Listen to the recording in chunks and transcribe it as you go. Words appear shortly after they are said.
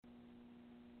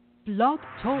Blog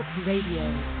Talk Radio.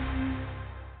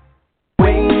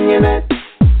 Winging it,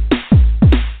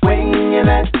 winging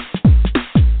it,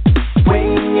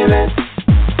 winging it,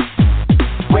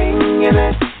 winging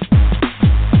it,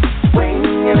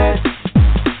 winging it,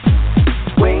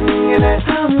 winging it.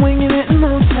 I'm winging it in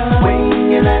no time.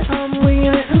 Winging it, I'm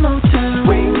winging it in no time.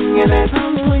 Winging it,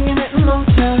 I'm winging it in no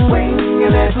time.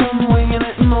 Winging it, I'm winging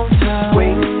it in no time.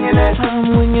 Winging it,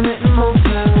 I'm winging it in no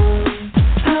time.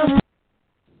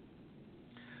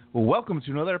 Welcome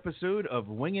to another episode of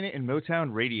Winging It in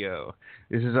Motown Radio.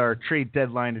 This is our trade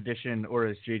deadline edition, or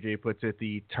as JJ puts it,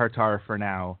 the Tartar for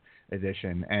Now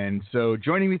edition. And so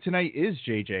joining me tonight is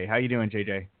JJ. How you doing,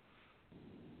 JJ?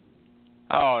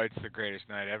 Oh, it's the greatest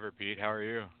night ever, Pete. How are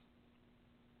you?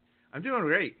 I'm doing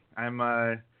great.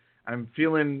 I'm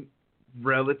feeling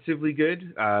relatively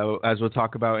good, as we'll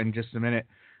talk about in just a minute.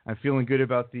 I'm feeling good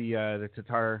about the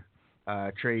Tatar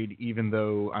trade, even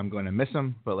though I'm going to miss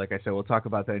him. But like I said, we'll talk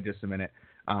about that in just a minute.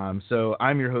 So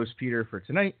I'm your host, Peter, for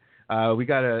tonight. We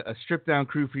got a stripped-down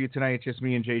crew for you tonight. It's just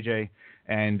me and JJ.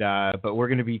 But we're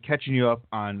going to be catching you up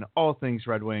on all things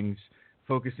Red Wings,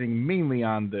 focusing mainly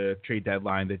on the trade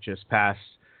deadline that just passed.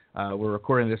 We're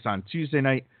recording this on Tuesday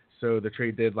night, so the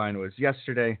trade deadline was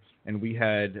yesterday, and we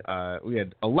had a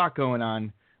lot going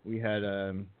on. We had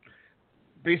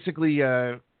basically.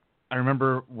 I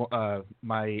remember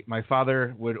my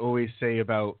father would always say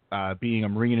about being a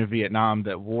Marine in Vietnam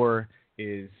that war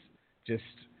is just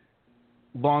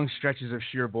long stretches of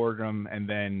sheer boredom and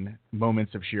then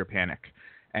moments of sheer panic.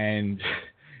 And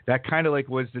that kind of like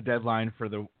was the deadline for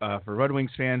for Red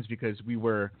Wings fans, because we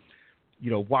were,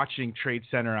 watching Trade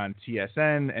Center on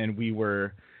TSN, and we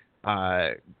were,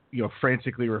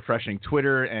 frantically refreshing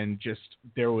Twitter, and just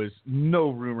there was no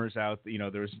rumors out.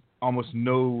 There was almost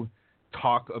no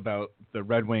talk about the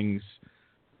Red Wings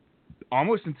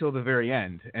almost until the very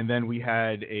end, and then we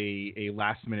had a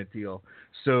last minute deal.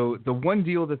 So the one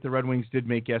deal that the Red Wings did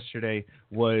make yesterday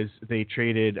was they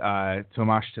traded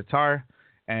Tomas Tatar,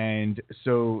 and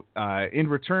so in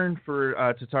return for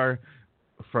Tatar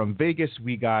from Vegas,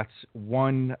 we got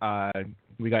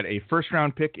a first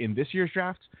round pick in this year's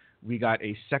draft, we got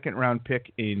a second round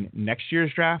pick in next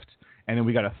year's draft, and then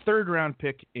we got a third round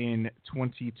pick in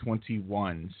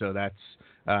 2021. So that's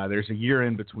there's a year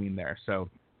in between there. So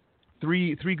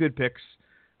three good picks.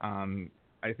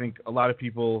 I think a lot of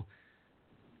people,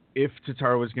 if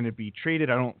Tatar was going to be traded,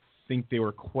 I don't think they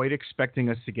were quite expecting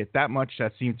us to get that much.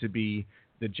 That seemed to be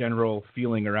the general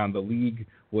feeling around the league,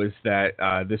 was that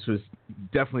this was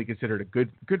definitely considered a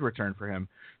good return for him.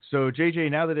 So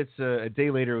JJ, now that it's a day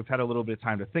later, we've had a little bit of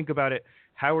time to think about it.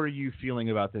 How are you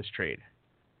feeling about this trade?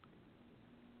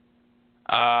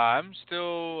 I'm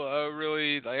still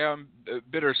I'm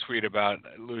bittersweet about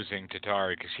losing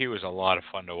Tatar, because he was a lot of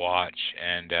fun to watch,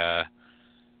 and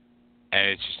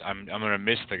it's just I'm gonna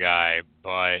miss the guy.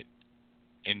 But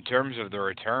in terms of the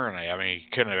return, I mean, he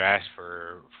couldn't have asked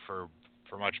for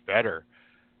much better.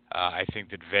 I think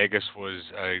that Vegas was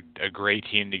a great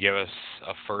team to give us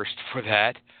a first for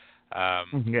that.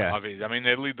 Yeah. Obviously, I mean,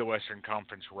 they lead the Western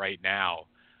Conference right now.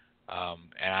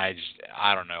 And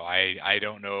I don't know. I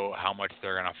don't know how much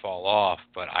they're going to fall off,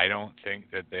 but I don't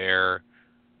think that they're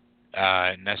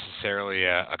necessarily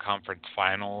a conference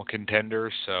final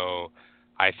contender. So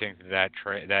I think that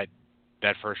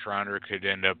first rounder could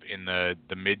end up in the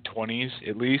mid-20s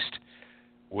at least,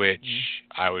 which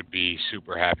I would be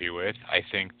super happy with. I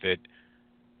think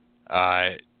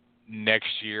that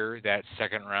next year that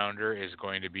second rounder is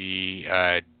going to be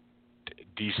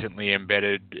decently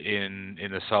embedded in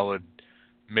the solid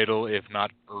middle, if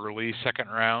not early second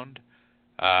round.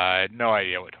 No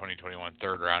idea what 2021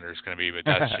 third rounder is going to be, but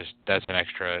that's an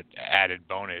extra added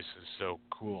bonus. It's so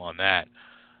cool on that.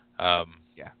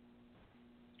 Yeah.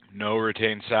 No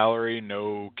retained salary,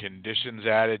 no conditions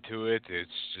added to it.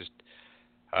 It's just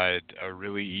a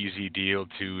really easy deal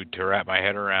to wrap my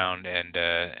head around, and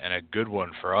a good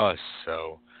one for us.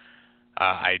 So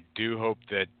I do hope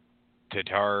that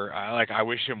Tatar, I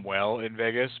wish him well in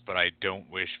Vegas, but I don't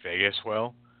wish Vegas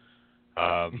well.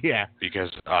 Yeah. Because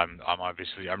I'm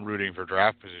rooting for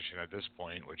draft position at this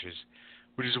point, which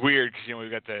is weird, because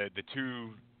we've got the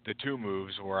two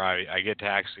moves where I get to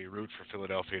actually root for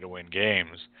Philadelphia to win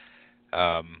games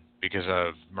because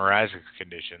of Mrazek's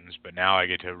conditions, but now I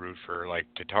get to root for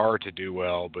Tatar to do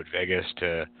well, but Vegas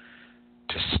to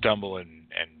stumble and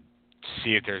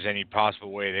see if there's any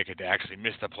possible way they could actually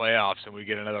miss the playoffs and we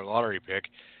get another lottery pick.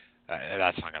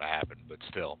 That's not going to happen, but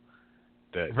still,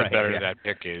 the better that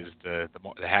pick is, the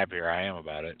happier I am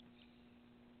about it.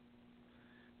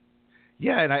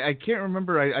 Yeah, and I can't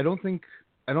remember. I don't think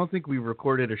I don't think we've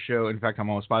recorded a show. In fact, I'm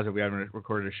almost positive we haven't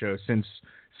recorded a show since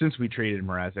we traded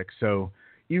Mrazek. So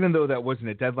even though that wasn't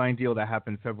a deadline deal, that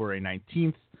happened February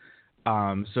 19th.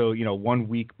 So 1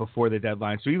 week before the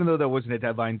deadline. So even though that wasn't a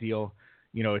deadline deal,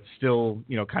 it's still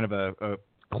kind of a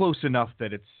close enough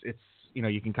that it's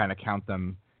you can kind of count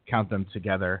them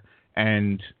together.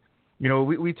 And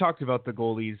we talked about the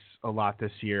goalies a lot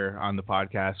this year on the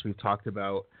podcast. We've talked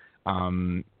about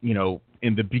in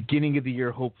the beginning of the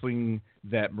year, hoping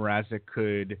that Mrazek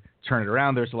could turn it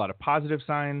around. There's a lot of positive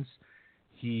signs.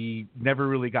 He never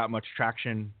really got much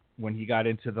traction when he got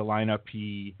into the lineup.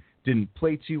 He didn't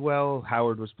play too well.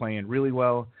 Howard was playing really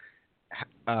well.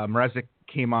 Mrazek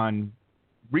came on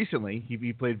recently.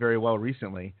 He played very well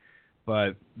recently.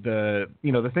 But the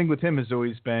thing with him has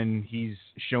always been he's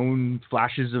shown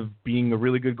flashes of being a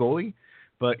really good goalie,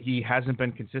 but he hasn't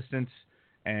been consistent.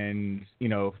 And,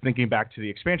 thinking back to the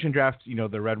expansion draft,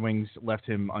 the Red Wings left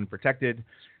him unprotected.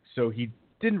 So he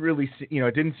didn't really,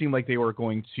 it didn't seem like they were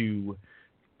going to,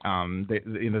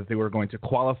 they were going to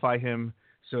qualify him.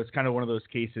 So it's kind of one of those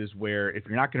cases where if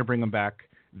you're not going to bring him back,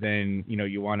 then,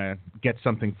 you want to get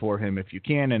something for him if you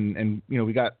can. And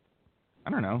we got,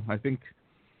 I don't know, I think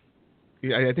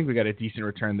we got a decent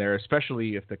return there,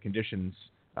 especially if the conditions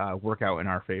work out in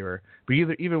our favor. But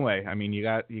either way, I mean, you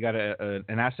got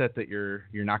an asset that you're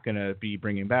not going to be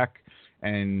bringing back,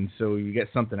 and so you get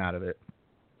something out of it.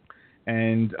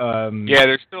 And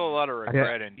there's still a lot of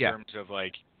regret in terms of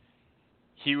like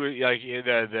he was like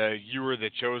the you were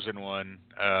the chosen one,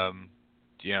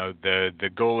 the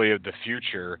goalie of the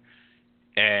future.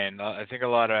 And I think a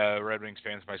lot of Red Wings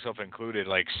fans, myself included,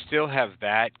 like still have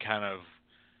that kind of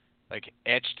like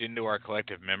etched into our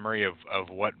collective memory of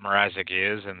what Mrazek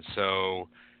is, and so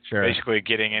basically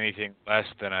getting anything less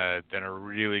than a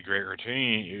really great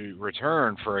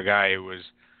return for a guy who was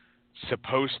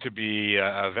supposed to be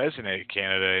a Vezina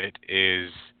candidate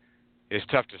is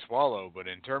tough to swallow. But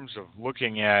in terms of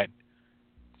looking at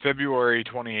February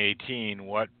 2018,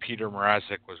 what Peter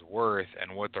Mrazek was worth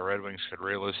and what the Red Wings could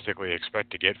realistically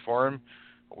expect to get for him,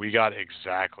 we got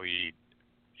exactly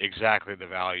the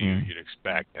value you'd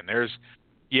expect. And there's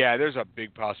a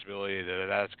big possibility that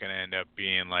that's going to end up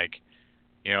being like,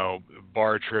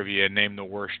 bar trivia, name the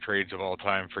worst trades of all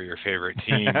time for your favorite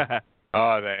team.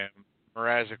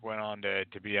 Mrazek went on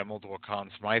to be a multiple Conn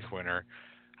Smythe winner.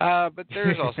 But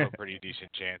there's also a pretty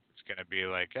decent chance it's going to be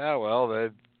like, that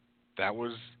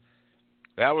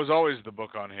was always the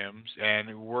book on him.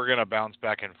 And we're going to bounce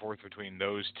back and forth between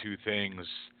those two things,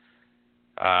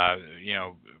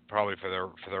 probably for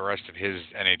the rest of his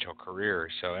NHL career.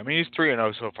 So, I mean, he's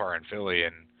 3-0 so far in Philly,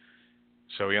 and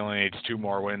so he only needs 2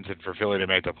 more wins and for Philly to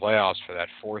make the playoffs for that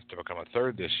 4th to become a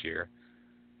 3rd this year.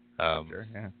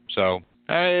 So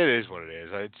it is what it is.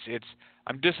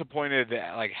 I'm disappointed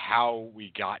that like how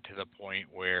we got to the point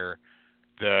where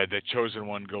the chosen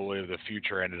one goalie of the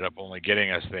future ended up only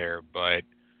getting us there, but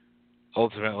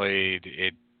ultimately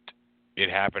it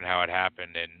happened how it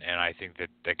happened, and I think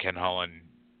that Ken Holland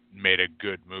made a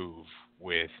good move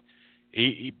with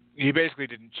he basically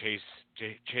didn't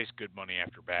chase good money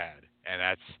after bad, and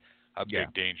that's a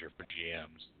big danger for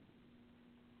GMs.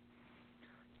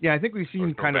 Yeah, I think we've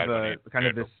seen kind of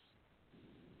this.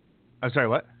 I'm sorry,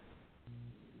 what?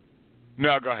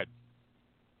 No, go ahead.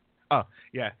 Oh,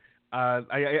 yeah.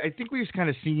 I think we've kind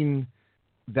of seen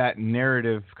that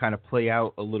narrative kind of play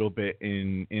out a little bit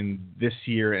in this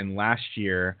year and last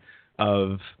year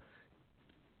of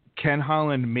Ken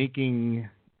Holland making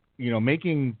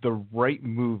the right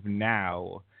move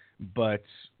now, but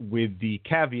with the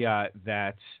caveat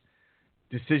that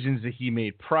decisions that he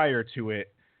made prior to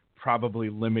it probably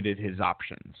limited his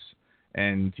options.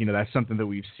 And, that's something that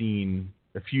we've seen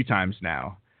a few times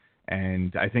now.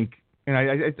 And I think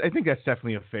that's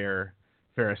definitely a fair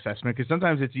assessment, because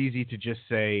sometimes it's easy to just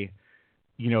say,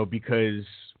 because,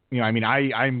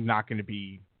 I'm not going to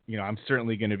be, I'm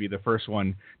certainly going to be the first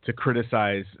one to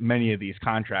criticize many of these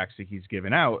contracts that he's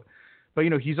given out. But,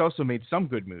 he's also made some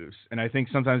good moves. And I think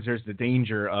sometimes there's the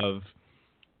danger of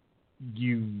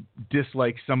you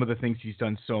dislike some of the things he's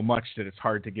done so much that it's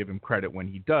hard to give him credit when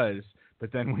he does.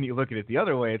 But then when you look at it the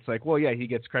other way, it's like, well, yeah, he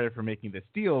gets credit for making this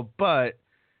deal, but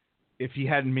if he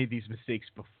hadn't made these mistakes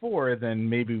before, then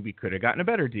maybe we could have gotten a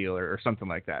better deal or something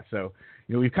like that. So,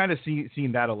 we've kind of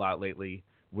seen that a lot lately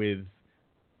with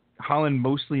Holland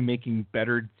mostly making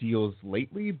better deals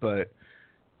lately, but,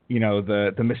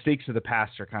 the mistakes of the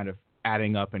past are kind of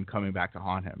adding up and coming back to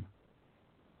haunt him.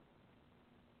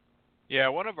 Yeah,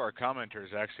 one of our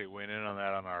commenters actually went in on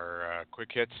that on our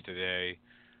quick hits today.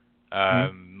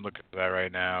 Look at that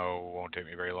right now. Won't take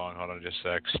me very long. Hold on just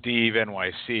a sec. Steve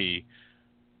NYC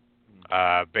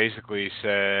basically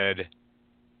said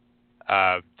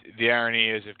the irony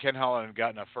is if Ken Holland had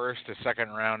gotten a first and a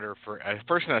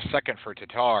second for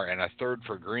Tatar and a third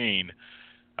for Green,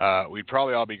 we'd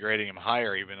probably all be grading him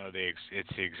higher, even though it's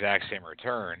the exact same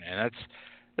return. And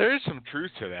there is some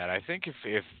truth to that. I think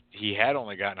if he had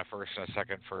only gotten a first and a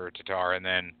second for Tatar, and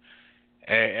then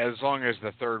as long as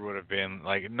the third would have been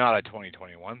like not a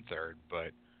 2021 third,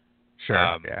 but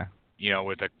sure, yeah. You know,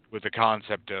 with the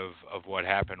concept of what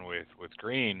happened with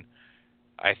Green,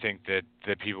 I think that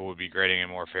people would be grading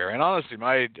him more fair. And honestly,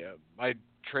 my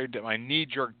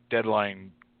knee-jerk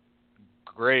deadline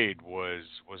grade was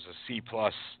a C+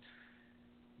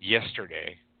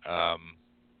 yesterday.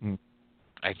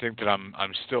 I think that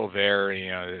I'm still there. You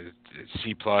know,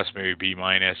 C+, maybe B-,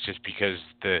 just because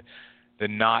the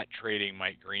not trading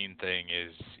Mike Green thing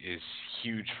is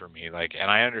huge for me. Like, and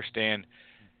I understand.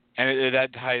 And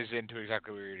that ties into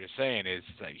exactly what you were just saying. Is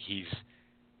like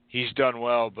he's done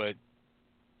well, but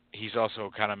he's also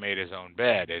kind of made his own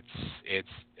bed. It's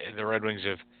the Red Wings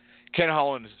have Ken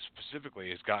Holland specifically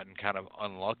has gotten kind of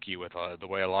unlucky with the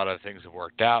way a lot of things have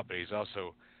worked out, but he's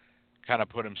also kind of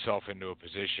put himself into a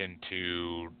position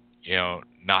to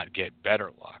not get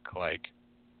better luck. Like,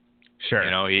 sure,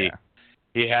 we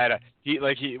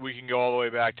can go all the way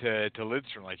back to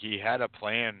Lidstrom. Like, he had a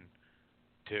plan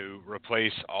to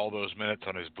replace all those minutes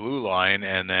on his blue line,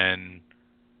 and then,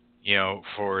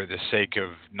 for the sake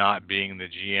of not being the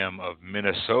GM of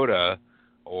Minnesota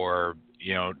or,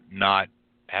 not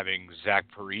having Zach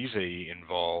Parise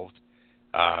involved,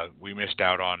 we missed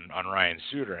out on Ryan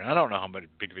Suter. And I don't know how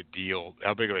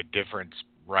big of a difference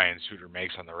Ryan Suter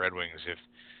makes on the Red Wings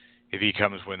if he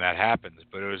comes when that happens.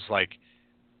 But it was like,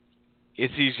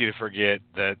 it's easy to forget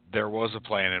that there was a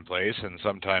plan in place, and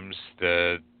sometimes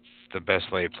the best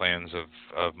laid plans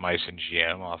of mice and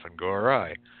GM often go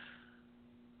awry.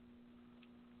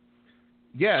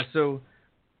 Yeah, so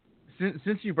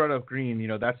since you brought up Green,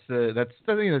 that's I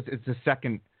think it's the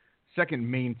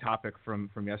second main topic from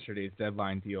yesterday's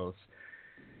deadline deals.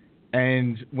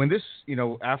 And when this,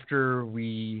 after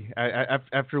we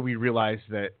realized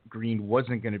that Green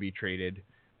wasn't going to be traded,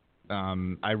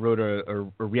 I wrote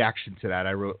a reaction to that.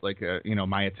 I wrote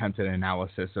my attempt at an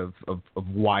analysis of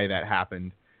why that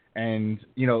happened. And,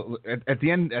 at the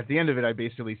end of it, I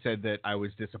basically said that I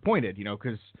was disappointed,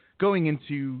 because going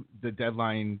into the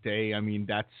deadline day, I mean,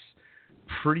 that's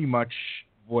pretty much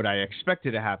what I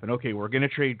expected to happen. Okay, we're going to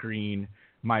trade Green.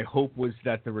 My hope was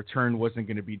that the return wasn't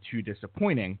going to be too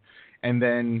disappointing. And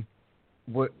then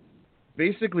what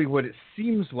it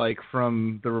seems like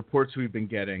from the reports we've been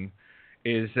getting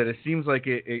is that it seems like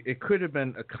it could have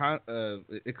been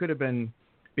it could have been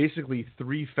basically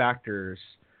three factors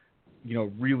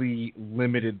really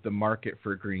limited the market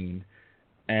for Green.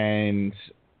 And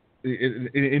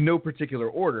in no particular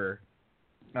order,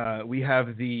 we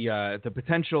have the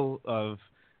potential of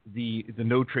the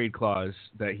no trade clause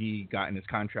that he got in his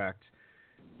contract,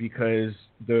 because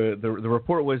the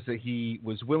report was that he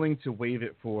was willing to waive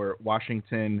it for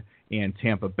Washington and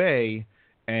Tampa Bay,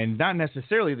 and not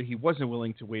necessarily that he wasn't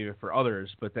willing to waive it for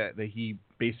others, but that he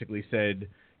basically said,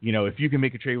 if you can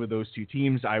make a trade with those two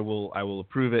teams, I will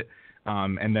approve it.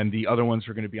 And then the other ones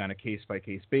are going to be on a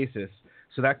case-by-case basis.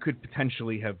 So that could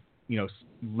potentially have,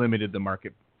 limited the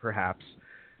market, perhaps.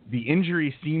 The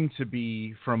injury seemed to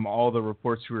be, from all the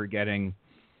reports we were getting,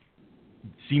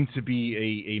 seemed to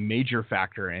be a major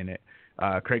factor in it.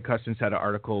 Craig Custance had an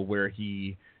article where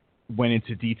he went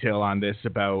into detail on this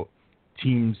about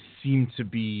teams seem to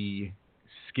be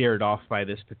scared off by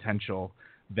this potential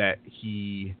that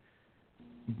he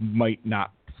might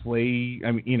not play.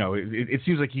 I mean, it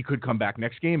seems like he could come back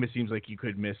next game. It seems like he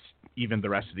could miss even the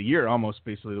rest of the year, almost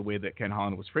basically the way that Ken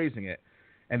Holland was phrasing it.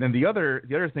 And then the other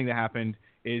thing that happened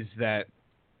is that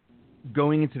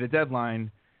going into the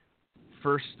deadline,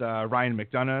 first Ryan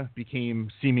McDonagh became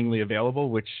seemingly available,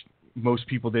 which most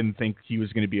people didn't think he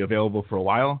was going to be available for a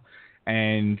while.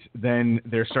 And then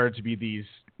there started to be these,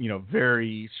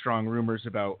 very strong rumors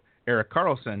about Erik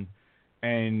Karlsson.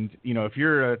 And, if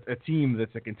you're a team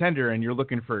that's a contender and you're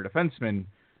looking for a defenseman,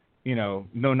 no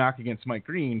knock against Mike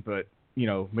Green, but,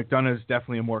 McDonagh is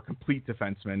definitely a more complete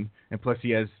defenseman. And plus he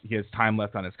has time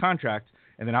left on his contract.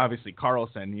 And then obviously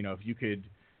Karlsson,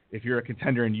 if you're a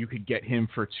contender and you could get him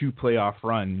for 2 playoff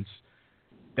runs,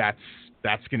 that's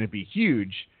going to be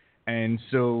huge. And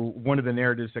so one of the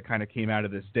narratives that kind of came out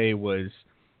of this day was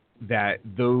that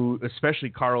though,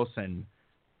 especially Karlsson,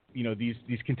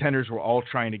 these contenders were all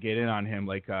trying to get in on him.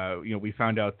 Like, we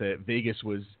found out that Vegas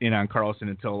was in on Karlsson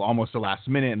until almost the last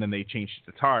minute, and then they changed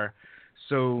to Tatar.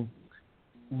 So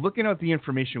looking at the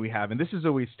information we have, and this is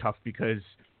always tough because,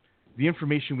 the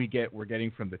information we're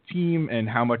getting from the team, and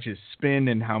how much is spin,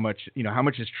 and how much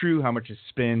is true, how much is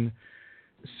spin.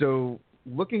 So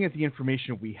looking at the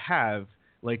information we have,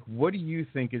 like, what do you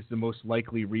think is the most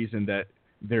likely reason that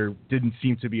there didn't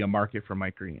seem to be a market for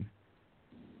Mike Green?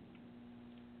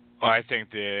 Well, I think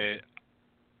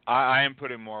I am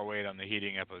putting more weight on the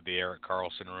heating up of the Erik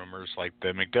Karlsson rumors. Like, the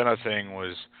McDonough thing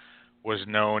was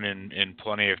known in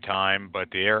plenty of time,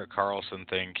 but the Erik Karlsson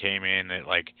thing came in at,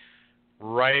 like,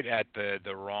 right at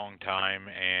the wrong time,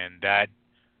 and that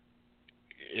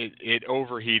it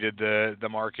overheated the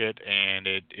market, and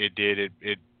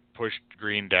it pushed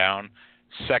Green down.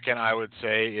 Second, I would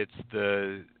say it's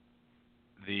the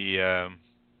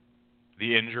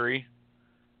injury.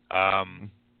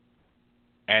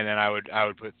 And then I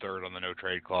would put third on the no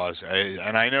trade clause.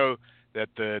 And I know that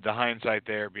the hindsight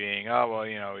there being,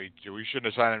 we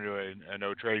shouldn't have signed him to a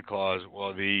no trade clause.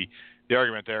 Well, the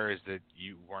argument there is that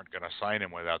you weren't going to sign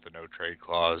him without the no trade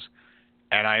clause.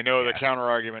 And I know the counter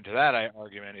argument to that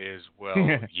argument is, well,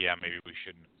 yeah, maybe we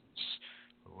shouldn't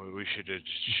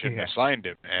have signed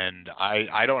him. And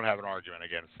I don't have an argument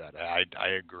against that. I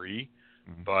agree,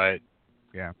 but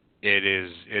it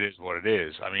is what it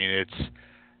is. I mean, it's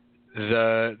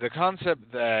the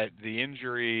concept that the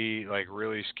injury, like,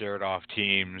 really scared off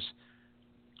teams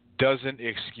doesn't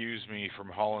excuse me from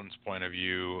Holland's point of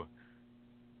view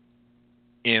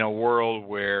in a world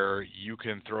where you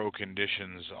can throw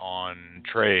conditions on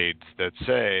trades that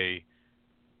say,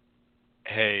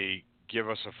 hey, give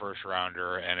us a first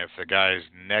rounder, and if the guy's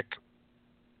neck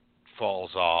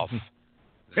falls off,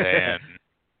 then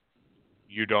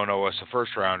you don't owe us a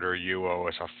first rounder, you owe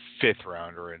us a fifth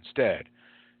rounder instead.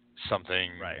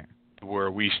 Something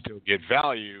where we still get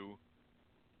value,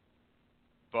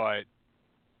 but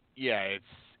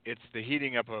it's the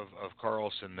heating up of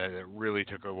Karlsson that it really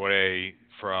took away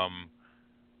from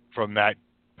that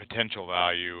potential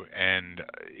value, and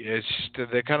it's just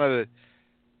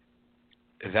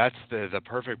that's the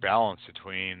perfect balance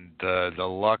between the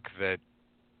luck that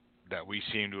we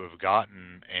seem to have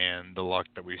gotten and the luck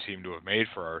that we seem to have made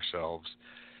for ourselves.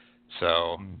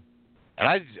 So. And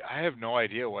I have no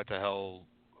idea why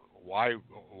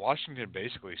Washington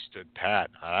basically stood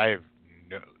pat.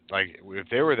 If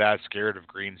they were that scared of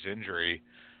Green's injury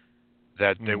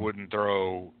that they wouldn't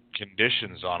throw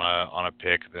conditions on a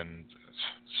pick, then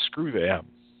screw them.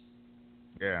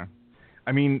 Yeah.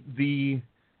 I mean,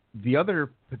 the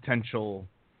other potential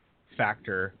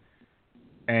factor,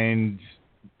 and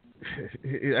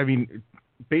I mean,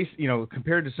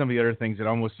 compared to some of the other things, it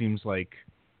almost seems like,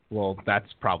 well,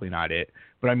 that's probably not it.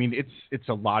 But I mean, it's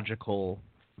a logical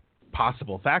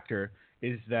possible factor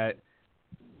is that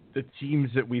the teams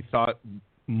that we thought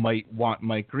might want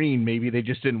Mike Green, maybe they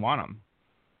just didn't want him.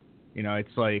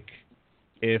 It's like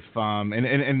if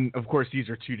and of course these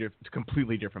are two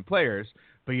completely different players.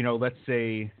 But let's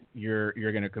say you're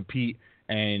going to compete,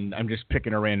 and I'm just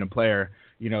picking a random player.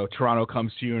 Toronto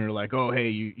comes to you and they're like, oh, hey,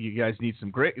 you guys need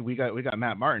some great. We got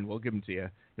Matt Martin. We'll give him to you.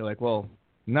 You're like, well.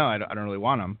 No, I don't really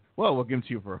want him. Well, we'll give him to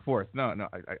you for a fourth. No,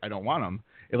 I don't want him.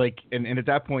 And at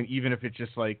that point, even if it's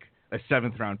just like a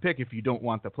 7th round pick, if you don't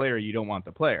want the player, you don't want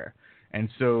the player. And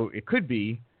so it could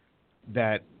be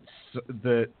that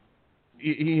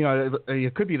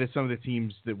it could be that some of the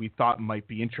teams that we thought might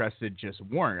be interested just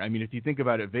weren't. I mean, if you think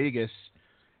about it, Vegas,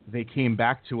 they came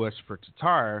back to us for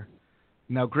Tatar.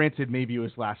 Now, granted, maybe it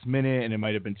was last minute and it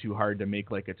might have been too hard to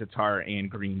make like a Tatar and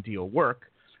Green deal work.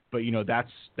 But,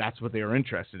 that's what they were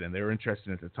interested in. They were interested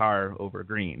in Tatar over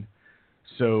Green.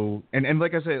 So, and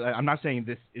like I said, I'm not saying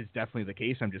this is definitely the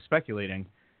case. I'm just speculating.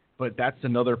 But that's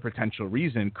another potential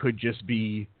reason. Could just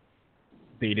be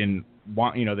they didn't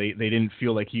want, they didn't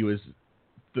feel like he was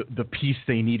the piece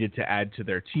they needed to add to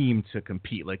their team to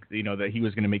compete. Like, that he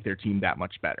was going to make their team that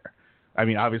much better. I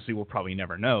mean, obviously we'll probably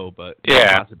never know, but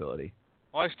it's a possibility.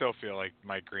 Well, I still feel like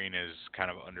Mike Green is kind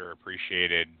of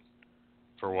underappreciated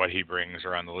for what he brings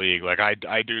around the league. Like, I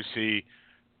do see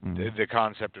the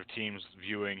concept of teams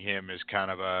viewing him as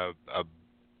kind of a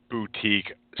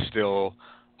boutique, still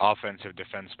offensive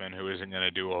defenseman who isn't going to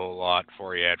do a whole lot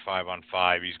for you at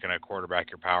 5-on-5. He's going to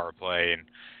quarterback your power play, and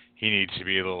he needs to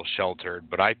be a little sheltered.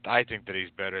 But I think that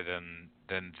he's better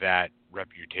than that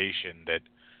reputation that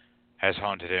has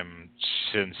haunted him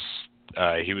since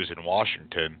he was in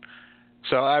Washington.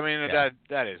 So, I mean,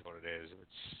 that is what it is.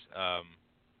 It's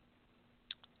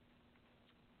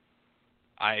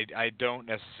I don't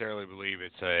necessarily believe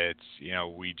it's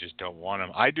we just don't want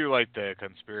him. I do like the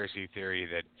conspiracy theory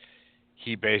that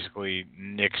he basically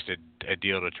nixed a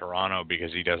deal to Toronto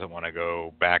because he doesn't want to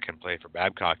go back and play for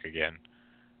Babcock again.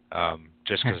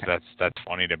 Just because that's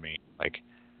funny to me. Like,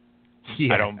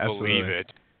 I don't believe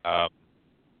it,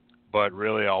 But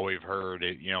really, all we've heard,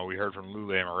 we heard from Lou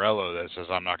Lamoriello that says,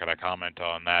 I'm not going to comment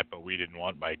on that, but we didn't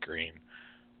want Mike Green,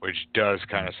 which does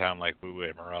kind of sound like Lou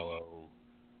Lamoriello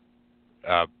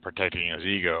protecting his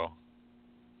ego.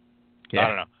 Yeah. I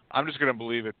don't know. I'm just going to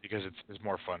believe it because it's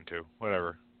more fun too.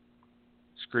 Whatever.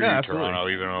 Screw Yeah, you, absolutely. Toronto,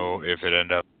 even though if it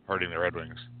end up hurting the Red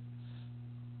Wings.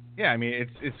 Yeah, I mean,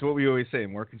 it's what we always say.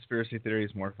 More conspiracy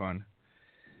theories, more fun.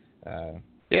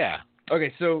 Yeah.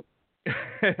 Okay, so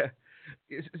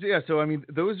so I mean,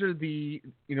 those are the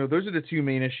two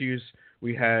main issues.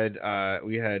 We had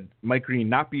Mike Green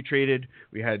not be traded.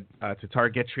 We had Tatar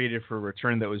get traded for a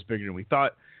return that was bigger than we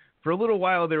thought. For a little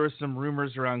while, there were some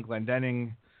rumors around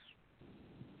Glendening.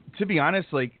 To be honest,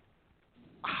 like,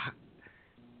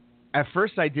 at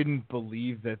first I didn't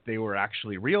believe that they were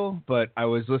actually real, but I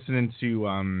was listening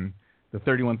to the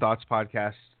 31 Thoughts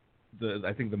podcast,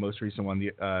 I think the most recent one,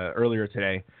 earlier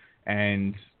today,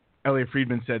 and Elliot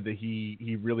Friedman said that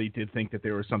he really did think that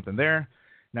there was something there.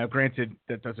 Now, granted,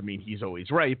 that doesn't mean he's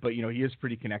always right, but he is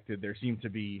pretty connected. There seemed to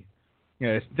be,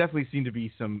 it definitely seemed to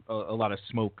be a lot of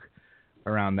smoke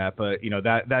around that, but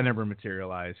that never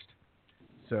materialized.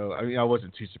 So I mean, I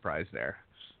wasn't too surprised there,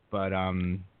 but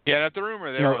yeah, that the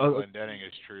rumor there on Glendening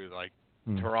is true. Like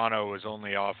Toronto was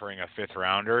only offering a 5th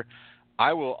rounder.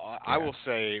 I will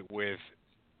say with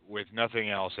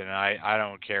nothing else, and I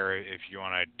don't care if you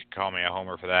want to call me a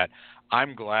homer for that.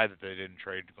 I'm glad that they didn't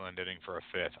trade Glendening for a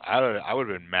 5th. I would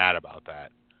have been mad about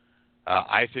that.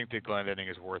 I think that Glendening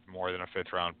is worth more than a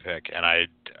 5th round pick, and I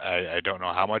don't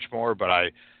know how much more, but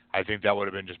I think that would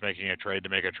have been just making a trade to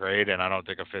make a trade, and I don't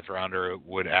think a 5th rounder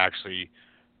would actually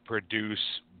produce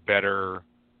better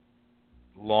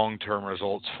long-term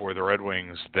results for the Red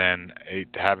Wings than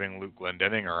having Luke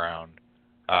Glendening around.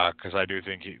 Because I do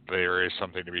think there is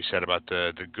something to be said about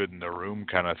the good in the room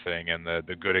kind of thing, and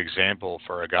the good example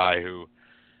for a guy who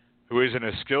isn't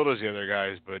as skilled as the other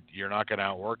guys, but you're not going to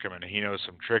outwork him, and he knows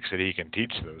some tricks that he can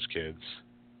teach those kids.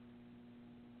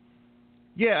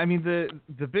 Yeah, I mean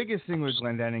the biggest thing with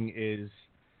Glendening is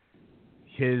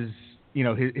his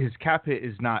cap hit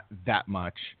is not that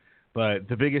much, but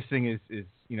the biggest thing is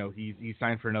he's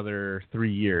signed for another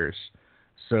 3 years.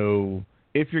 So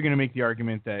if you're going to make the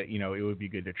argument that it would be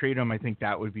good to trade him, I think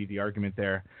that would be the argument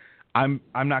there. I'm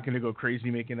not going to go crazy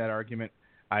making that argument.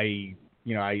 I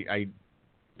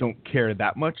don't care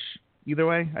that much either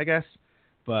way, I guess,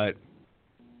 but.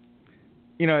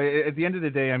 At the end of the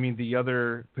day, I mean, the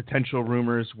other potential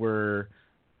rumors were,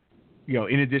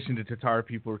 in addition to Tatar,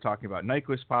 people were talking about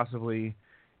Nyquist possibly.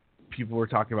 People were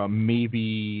talking about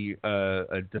maybe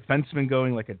a defenseman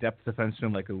going, like a depth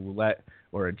defenseman, like a Ouellette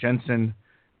or a Jensen.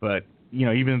 But,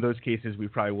 even in those cases, we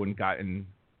probably wouldn't gotten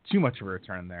too much of a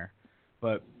return there.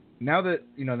 But now that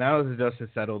the dust has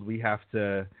settled, we have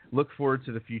to look forward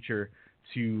to the future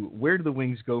to where do the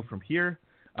Wings go from here.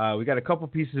 We got a couple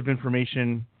pieces of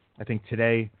information. I think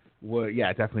today was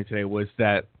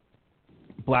that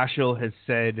Blashill has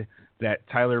said that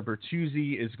Tyler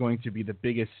Bertuzzi is going to be the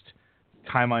biggest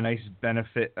time on ice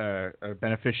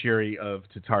beneficiary of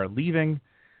Tatar leaving.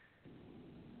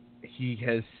 He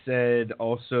has said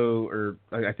also, or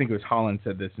I think it was Holland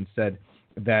said this instead,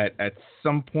 that at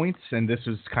some points, and this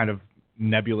was kind of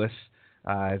nebulous,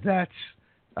 that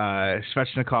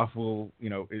Svechnikov will,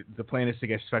 the plan is to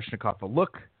get Svechnikov a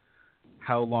look.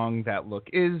 How long that look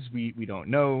is, we don't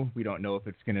know. We don't know if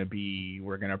it's going to be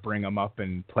we're going to bring him up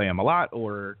and play him a lot,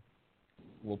 or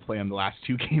we'll play him the last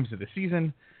 2 games of the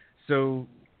season. So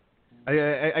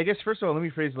I guess, first of all, let me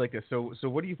phrase it like this. So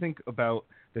what do you think about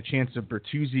the chance of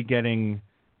Bertuzzi getting,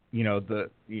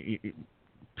 the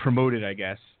promoted, I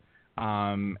guess?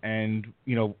 And,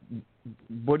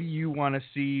 what do you want to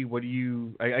see? What do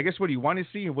you want to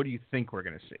see, and what do you think we're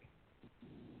going to see?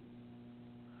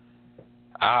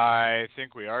 I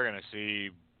think we are going to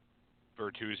see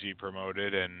Bertuzzi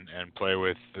promoted and play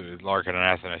with Larkin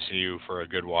and Athanasiou for a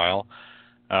good while.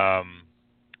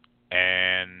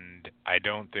 And I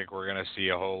don't think we're going to see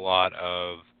a whole lot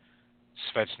of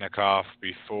Svechnikov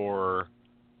before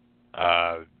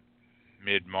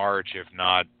mid-March, if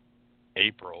not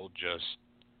April, just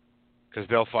because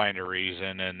they'll find a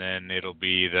reason, and then it'll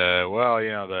be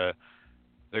the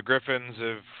Griffins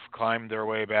have climbed their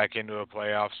way back into a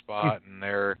playoff spot, and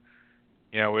they're,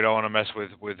 we don't want to mess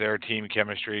with their team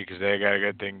chemistry because they got a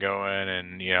good thing going,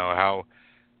 and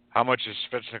how much is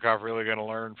Svechnikov really going to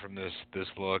learn from this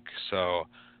look? So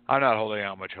I'm not holding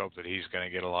out much hope that he's going to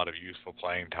get a lot of useful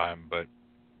playing time, but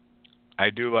I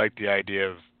do like the idea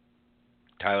of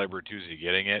Tyler Bertuzzi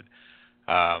getting it,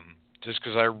 just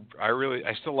because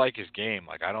I still like his game.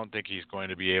 Like, I don't think he's going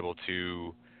to be able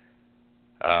to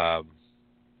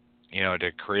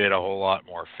to create a whole lot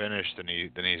more finish than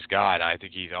he's got. I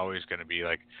think he's always going to be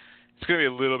like, it's going to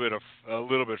be a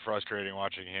little bit frustrating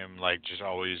watching him like just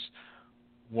always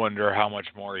wonder how much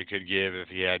more he could give if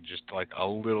he had just like a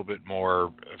little bit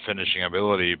more finishing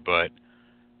ability. But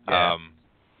I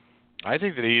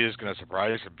think that he is going to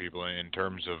surprise some people in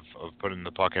terms of putting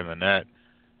the puck in the net,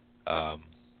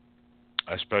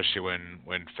 especially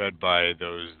when fed by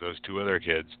those two other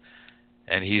kids.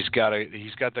 And he's got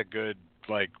the good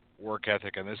like work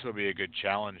ethic, and this will be a good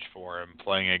challenge for him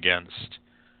playing against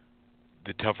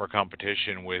the tougher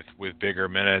competition with bigger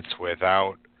minutes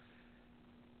without.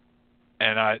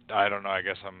 And I don't know. I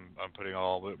guess I'm putting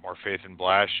a little bit more faith in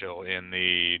Blashill in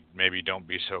the maybe don't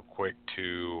be so quick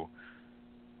to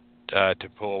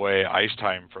pull away ice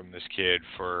time from this kid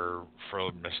for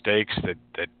mistakes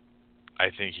that I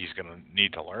think he's going to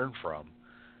need to learn from.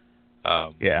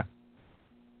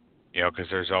 Because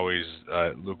there's always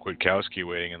Luke Witkowski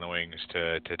waiting in the wings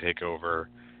to take over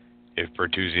if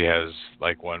Bertuzzi has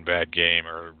like one bad game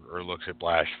or looks at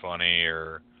Blash funny,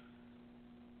 or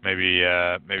maybe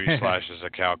slashes a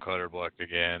Cal Clutterbuck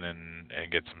again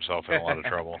and gets himself in a lot of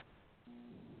trouble.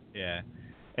 Yeah,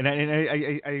 and I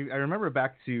remember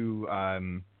back to I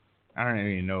don't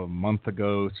even know, a month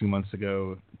ago, 2 months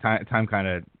ago. Time kind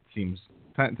of seems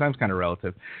time's kind of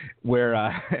relative, where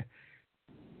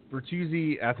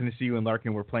Bertuzzi, Athanasiou, and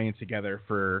Larkin were playing together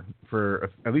for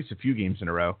at least a few games in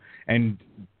a row, and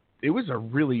it was a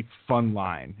really fun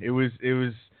line. It was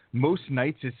most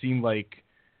nights it seemed like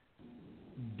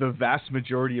the vast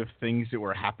majority of things that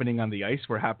were happening on the ice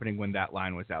were happening when that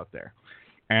line was out there,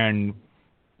 and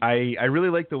I really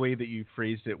like the way that you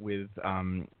phrased it with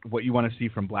what you want to see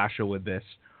from Blashill with this,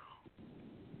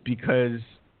 because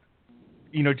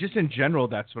just in general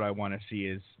that's what I want to see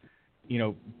is.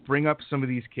 Bring up some of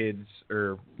these kids,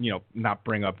 or not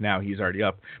bring up now, he's already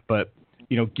up, but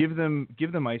give them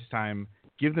ice time,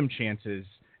 give them chances,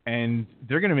 and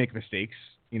they're going to make mistakes,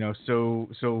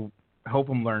 so help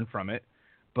them learn from it.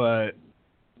 But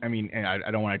I mean, and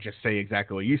I don't want to just say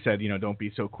exactly what you said, don't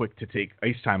be so quick to take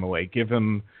ice time away. Give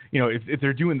them, if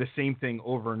they're doing the same thing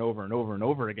over and over and over and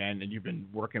over again, and you've been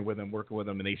working with them,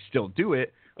 and they still do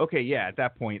it, okay, yeah, at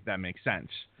that point that makes sense.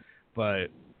 But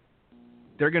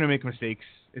they're going to make mistakes.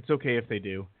 It's okay if they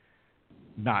do.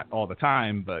 Not all the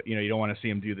time, but you don't want to see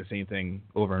them do the same thing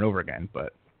over and over again.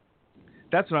 But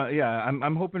that's what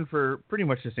I'm hoping for pretty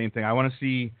much the same thing. I want to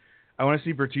see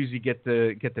Bertuzzi get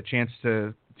the chance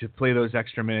to play those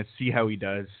extra minutes, see how he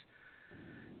does.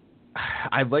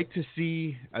 I'd like to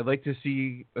see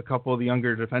a couple of the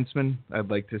younger defensemen.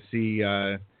 I'd like to see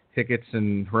Hicketts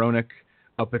and Hronek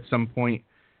up at some point.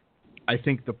 I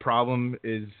think the problem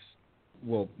is,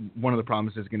 one of the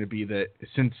problems is going to be that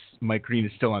since Mike Green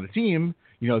is still on the team,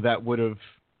 that would have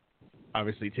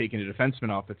obviously taken a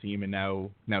defenseman off the team, and now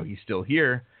he's still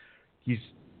here. He's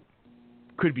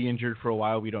could be injured for a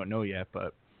while. We don't know yet,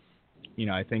 but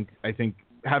I think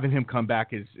having him come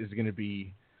back is going to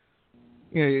be,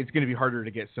 it's going to be harder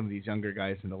to get some of these younger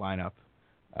guys in the lineup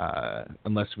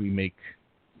unless we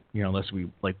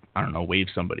like, I don't know, waive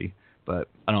somebody, but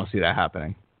I don't see that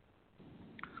happening.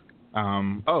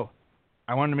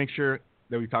 I wanted to make sure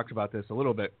that we talked about this a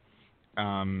little bit,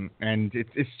 and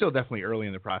it's still definitely early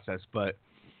in the process. But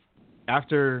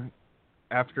after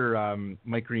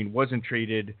Mike Green wasn't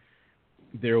traded,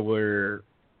 there were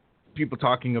people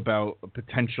talking about a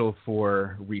potential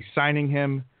for re-signing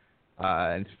him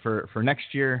for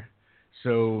next year.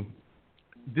 So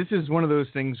this is one of those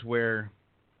things where,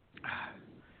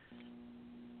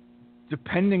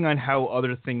 depending on how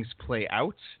other things play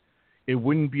out, it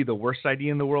wouldn't be the worst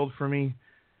idea in the world for me,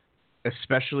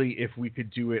 especially if we could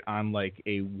do it on like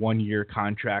a 1-year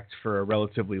contract for a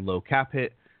relatively low cap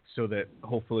hit, so that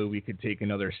hopefully we could take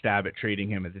another stab at trading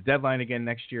him at the deadline again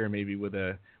next year. Maybe with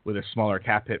a smaller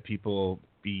cap hit, people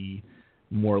be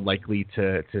more likely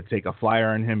to take a flyer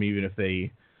on him, even if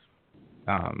they,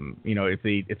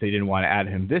 if they didn't want to add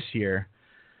him this year.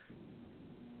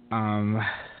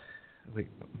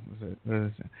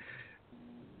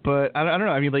 But I don't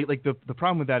know. I mean, like the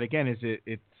problem with that again is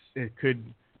it could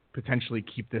potentially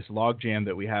keep this logjam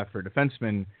that we have for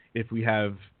defensemen if we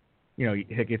have,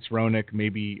 Hicketts, Hronek,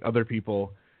 maybe other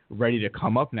people ready to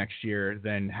come up next year.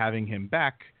 Then having him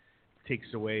back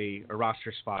takes away a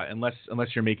roster spot unless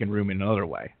you're making room in another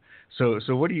way. So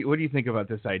what do you think about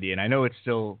this idea? And I know it's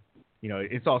still,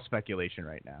 it's all speculation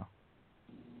right now.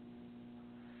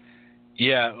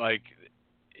 Yeah, like,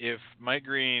 if Mike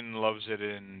Green loves it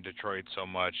in Detroit so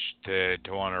much to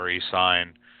want to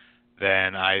re-sign,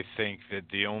 then I think that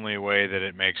the only way that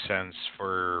it makes sense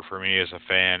for me as a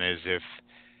fan is if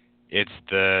it's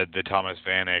the Thomas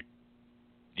Vanek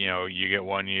you get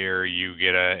 1 year, you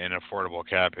get an affordable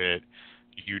cap hit,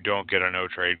 you don't get a no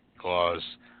trade clause.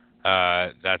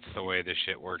 That's the way this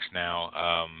shit works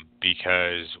now,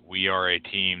 because we are a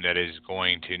team that is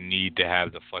going to need to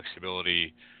have the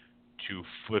flexibility to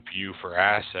flip you for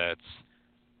assets,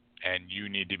 and you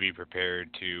need to be prepared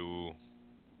to,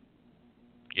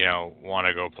 want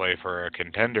to go play for a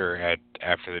contender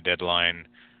after the deadline,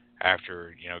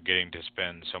 after, getting to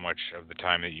spend so much of the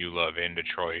time that you love in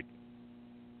Detroit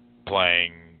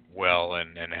playing well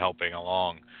and helping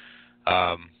along.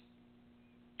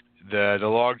 The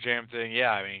logjam thing,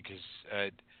 yeah, I mean, because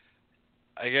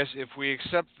I guess if we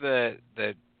accept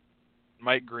that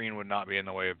Mike Green would not be in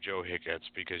the way of Joe Hicketts,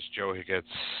 because Joe Hicketts'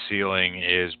 ceiling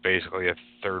is basically a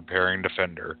third pairing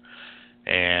defender,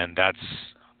 and that's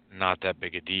not that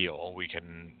big a deal. We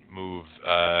can move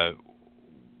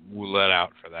Ouellette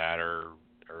out for that or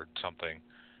something.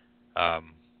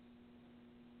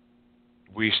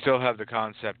 We still have the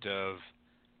concept of,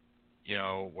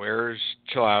 where's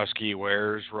Cholowski,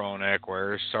 where's Roenick,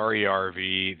 where's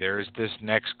Saarijarvi? There's this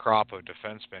next crop of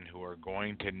defensemen who are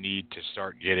going to need to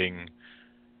start getting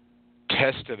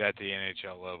tested at the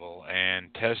NHL level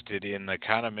and tested in the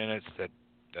kind of minutes that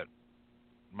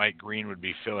Mike Green would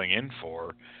be filling in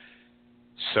for.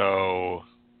 So,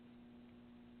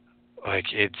 like,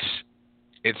 it's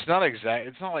not like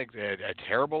a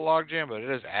terrible logjam, but it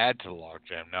does add to the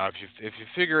logjam. Now, if you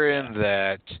figure in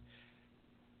that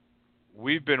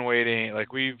we've been waiting,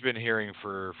 like we've been hearing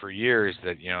for years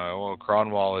that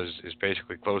Kronwall is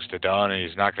basically close to done and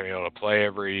he's not going to be able to play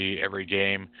every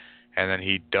game, and then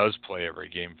he does play every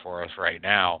game for us right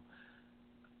now.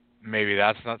 Maybe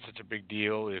that's not such a big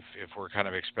deal if we're kind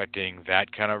of expecting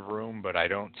that kind of room, but I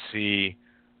don't see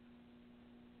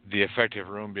the effective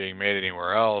room being made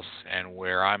anywhere else. And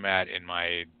where I'm at in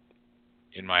my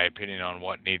opinion on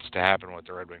what needs to happen with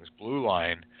the Red Wings blue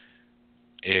line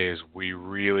is we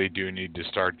really do need to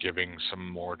start giving some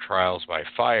more trials by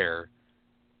fire.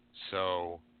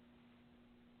 So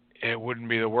it wouldn't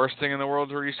be the worst thing in the world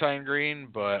to re-sign Green,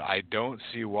 but I don't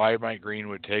see why Mike Green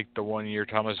would take the 1-year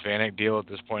Thomas Vanek deal at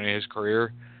this point in his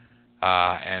career.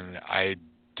 And I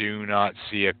do not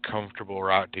see a comfortable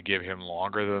route to give him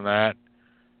longer than that.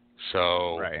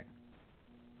 So right.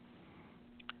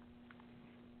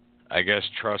 I guess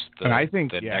trust the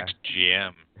next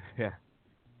GM. Yeah.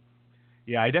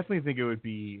 Yeah, I definitely think it would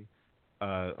be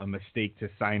a mistake to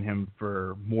sign him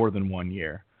for more than 1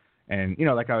 year. And,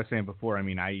 like I was saying before, I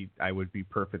mean, I would be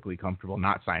perfectly comfortable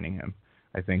not signing him.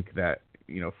 I think that,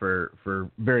 for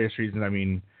various reasons, I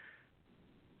mean,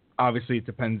 obviously it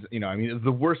depends, I mean,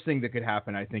 the worst thing that could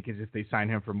happen, I think, is if they sign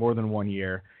him for more than 1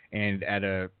 year and at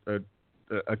a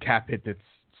cap hit that's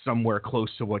somewhere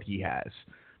close to what he has.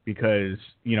 Because,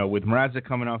 with Mrazek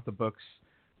coming off the books,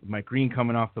 with Mike Green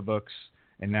coming off the books,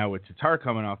 and now with Tatar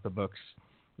coming off the books,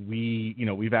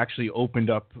 we've actually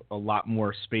opened up a lot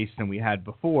more space than we had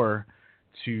before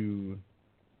to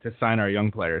sign our young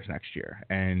players next year.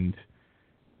 And,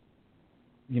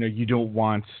 you don't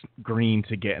want Green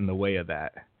to get in the way of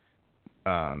that.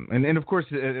 And of course,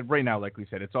 right now, like we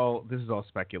said, this is all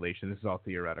speculation. This is all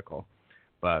theoretical.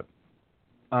 But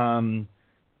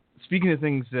speaking of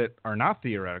things that are not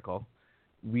theoretical,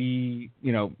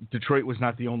 Detroit was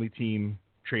not the only team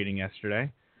trading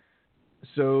yesterday.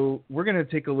 So we're going to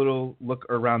take a little look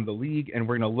around the league, and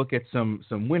we're going to look at some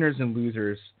winners and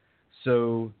losers.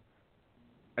 So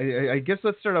I guess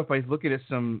let's start off by looking at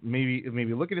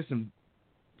maybe looking at some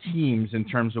teams in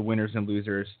terms of winners and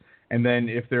losers, and then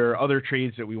if there are other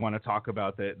trades that we want to talk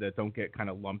about that don't get kind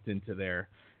of lumped into there,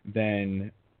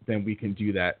 then we can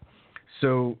do that.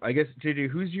 So I guess, JJ,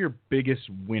 who's your biggest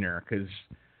winner? Because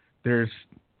there's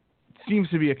seems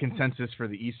to be a consensus for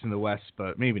the East and the West,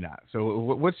 but maybe not. So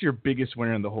what's your biggest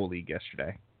winner in the whole league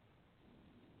yesterday?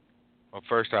 Well,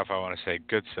 first off, I want to say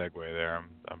good segue there.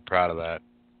 I'm proud of that.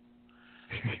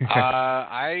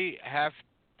 I have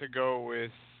to go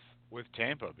with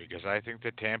Tampa because I think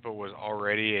that Tampa was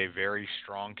already a very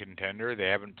strong contender. They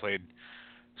haven't played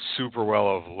super well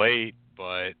of late,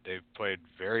 but they've played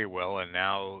very well, and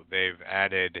now they've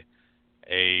added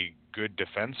a good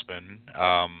defenseman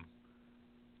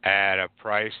at a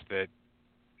price that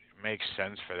makes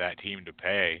sense for that team to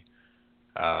pay.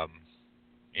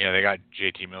 They got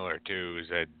JT Miller too.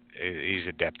 He's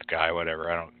a depth guy,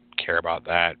 whatever. I don't care about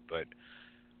that. But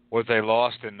what they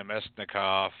lost in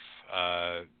Nemesnikov,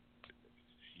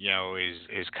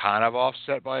 is kind of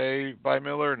offset by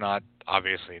Miller. Not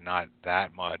obviously not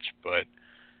that much, but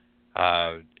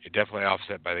it definitely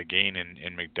offset by the gain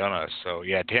in McDonough. So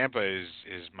yeah, Tampa is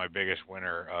my biggest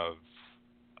winner of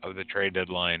the trade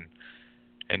deadline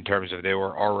in terms of they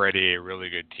were already a really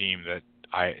good team that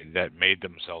that made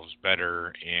themselves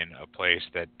better in a place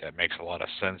that makes a lot of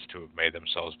sense to have made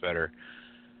themselves better.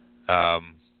 Out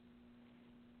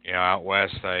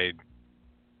west, I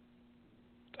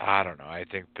don't know. I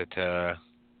think that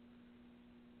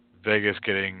Vegas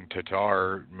getting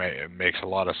Tatar makes a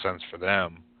lot of sense for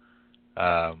them.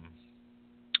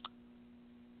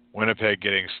 Winnipeg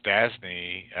getting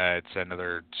Stastny, it's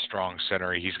another strong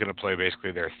center. He's going to play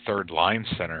basically their third line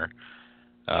center,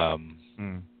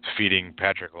 feeding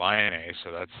Patrick Laine.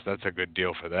 So that's a good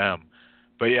deal for them.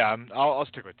 But yeah, I'll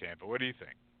stick with Tampa. What do you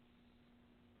think?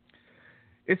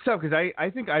 It's tough because I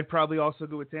think I'd probably also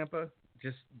go with Tampa,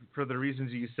 just for the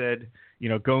reasons you said.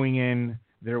 Going in,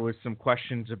 there was some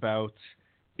questions about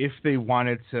if they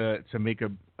wanted to make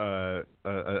a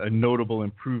notable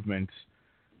improvement.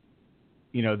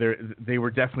 They were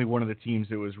definitely one of the teams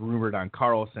that was rumored on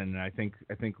Karlsson, and I think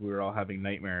we were all having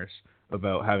nightmares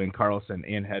about having Karlsson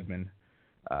and Hedman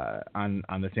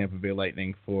on the Tampa Bay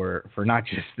Lightning for not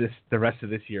just the rest of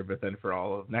this year, but then for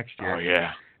all of next year. Oh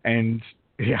yeah. And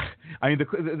yeah, I mean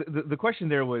the question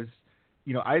there was,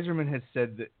 Yzerman had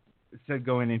said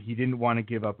going in he didn't want to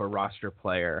give up a roster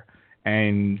player,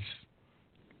 and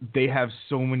they have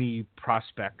so many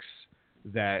prospects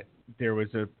that there was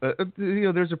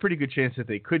there's a pretty good chance that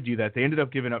they could do that. They ended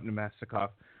up giving up Namestnikov,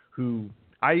 who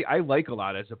I like a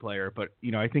lot as a player, but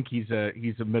I think he's a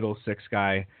middle six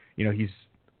guy.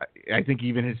 I think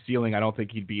even his ceiling, I don't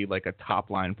think he'd be like a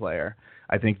top line player.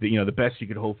 I think that the best you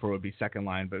could hope for would be second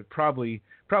line, but probably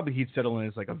he'd settle in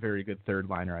as like a very good third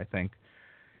liner, I think.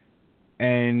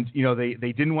 And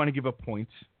they didn't want to give up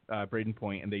points, Braden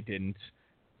Point, and they didn't.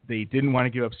 They didn't want to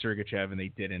give up Sergachev, and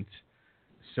they didn't.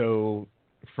 So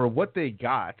for what they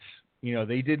got,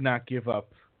 they did not give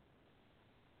up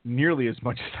nearly as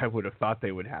much as I would have thought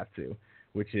they would have to,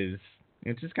 which is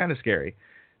just kind of scary.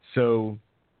 So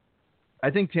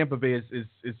I think Tampa Bay is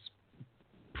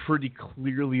pretty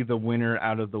clearly the winner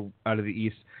out of the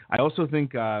East. I also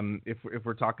think if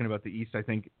we're talking about the East, I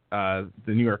think the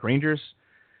New York Rangers,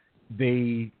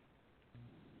 I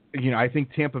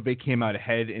think Tampa Bay came out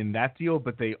ahead in that deal,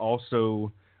 but they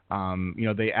also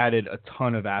they added a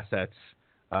ton of assets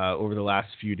over the last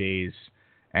few days.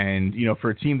 And, for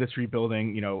a team that's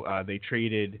rebuilding, they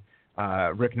traded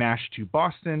Rick Nash to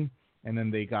Boston, and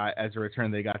then they got, as a return,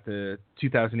 they got the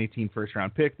 2018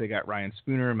 first-round pick. They got Ryan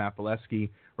Spooner, Matt Bolesky,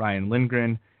 Ryan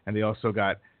Lindgren, and they also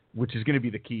got, which is going to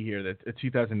be the key here, a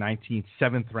 2019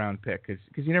 seventh-round pick, because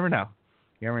you never know.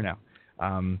 You never know.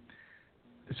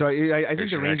 So I think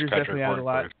the Rangers definitely added a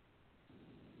lot.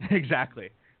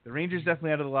 Exactly. The Rangers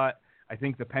definitely added a lot. I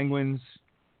think the Penguins,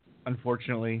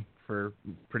 unfortunately, for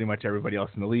pretty much everybody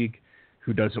else in the league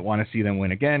who doesn't want to see them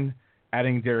win again,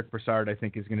 adding Derek Brassard, I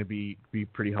think, is going to be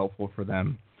pretty helpful for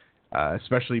them,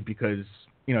 especially because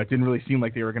it didn't really seem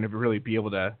like they were going to really be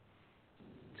able to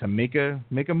make a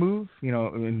move,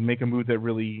 and make a move that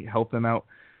really helped them out.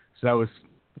 So it's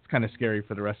kind of scary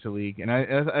for the rest of the league. And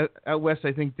out west,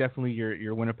 I think definitely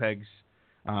your Winnipeg's,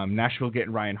 Nashville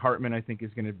getting Ryan Hartman, I think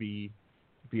is going to be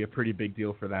a pretty big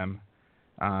deal for them.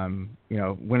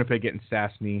 Winnipeg getting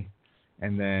Stastny,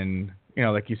 and then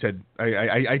like you said,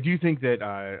 I do think that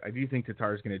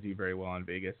Tatar is going to do very well in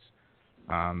Vegas.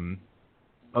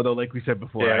 Although, like we said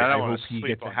before, I hope he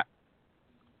gets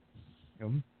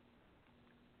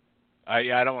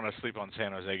I don't want to sleep on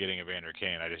San Jose getting Evander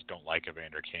Kane. I just don't like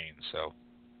Evander Kane, so.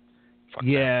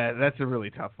 That's a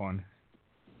really tough one.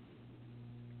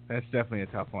 That's definitely a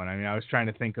tough one. I mean, I was trying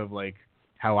to think of like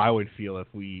how I would feel if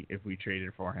we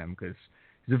traded for him, because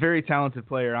he's a very talented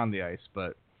player on the ice,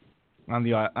 but on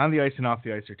the ice and off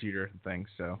the ice are two different things.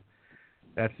 So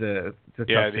that's a tough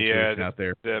situation out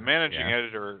there. The managing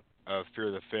editor of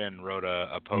Fear the Fin wrote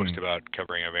a post about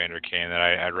covering Evander Kane that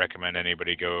I'd recommend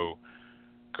anybody go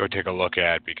take a look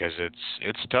at, because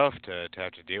it's tough to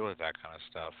have to deal with that kind of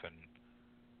stuff. And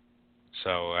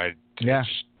so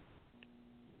just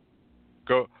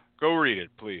go read it,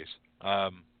 please. Yeah,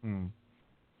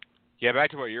 back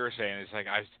to what you were saying. It's like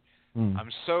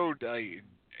I'm so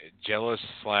jealous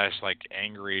 /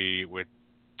 angry with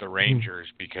the Rangers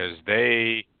because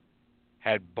they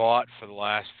had bought for the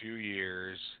last few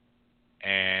years,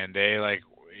 and they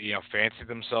fancied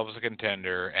themselves a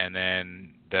contender, and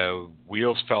then the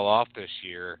wheels fell off this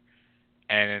year.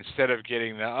 And instead of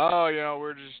getting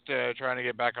we're just trying to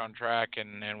get back on track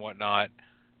and whatnot,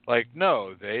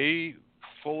 no, they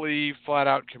fully flat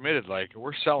out committed.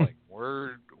 We're selling.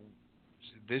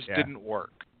 This didn't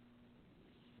work.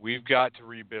 We've got to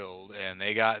rebuild, and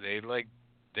they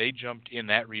jumped in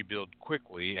that rebuild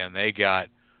quickly, and they got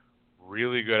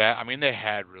really good. They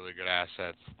had really good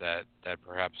assets that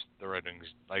perhaps the Red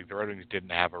Wings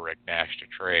didn't have a Rick Nash to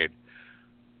trade.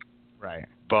 Right.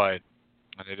 But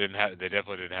they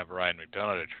definitely didn't have Ryan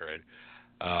McDonough to trade.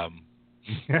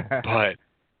 But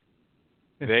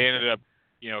they ended up,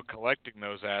 collecting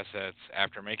those assets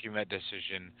after making that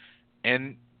decision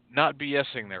and not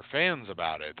BSing their fans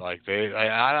about it. Like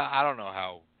I don't know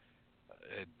how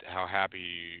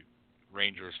happy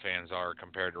Rangers fans are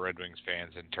compared to Red Wings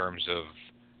fans in terms of,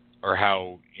 or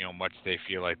how much they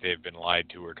feel like they've been lied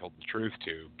to or told the truth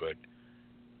to. But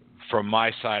from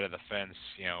my side of the fence,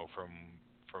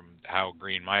 from how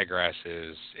green my grass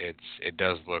is, it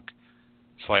does look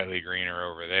slightly greener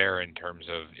over there in terms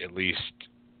of, at least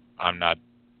I'm not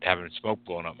having smoke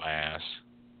blown up my ass.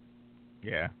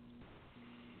 Yeah.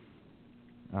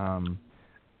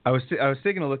 I was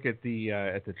taking a look at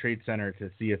the trade center to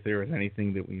see if there was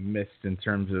anything that we missed in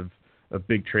terms of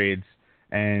big trades,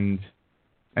 and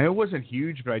it wasn't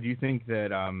huge, but I do think that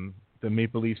the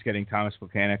Maple Leafs getting Thomas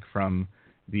Plekanec from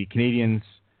the Canadiens,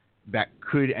 that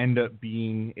could end up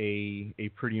being a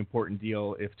pretty important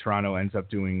deal if Toronto ends up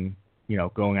doing,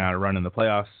 going on a run in the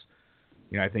playoffs.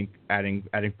 I think adding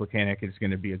Plekanec is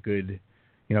going to be a good,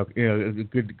 a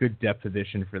good depth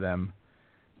addition for them.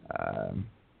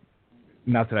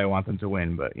 Not that I want them to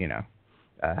win, but and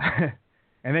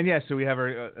then so we have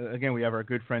our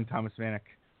good friend Thomas Vanek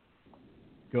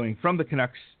going from the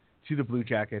Canucks to the Blue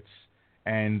Jackets,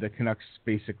 and the Canucks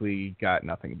basically got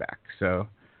nothing back. So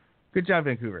good job,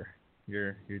 Vancouver.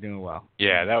 You're doing well.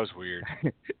 Yeah, that was weird.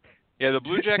 Yeah, the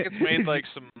Blue Jackets made like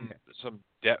some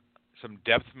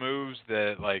depth moves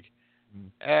that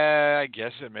I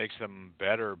guess it makes them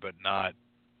better, but not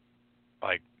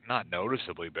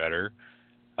noticeably better.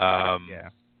 Yeah.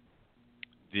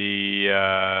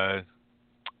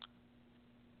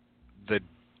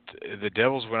 The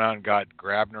Devils went out and got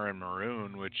Grabner and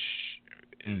Maroon, which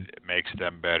makes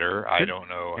them better. I don't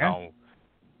know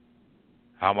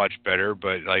how much better,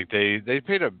 but they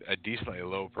paid a decently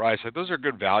low price. Those are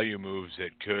good value moves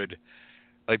that could,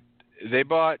 they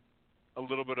bought a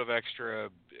little bit of extra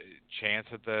chance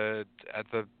at the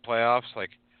playoffs.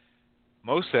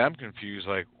 Mostly I'm confused,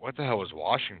 what the hell was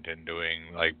Washington doing?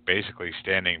 Basically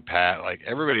standing pat.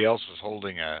 Everybody else was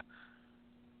holding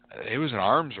it was an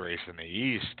arms race in the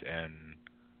East, and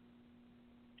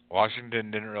Washington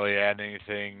didn't really add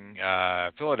anything.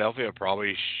 Philadelphia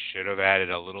probably should have added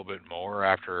a little bit more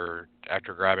after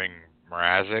grabbing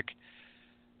Mrazek.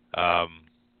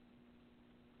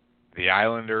 The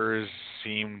Islanders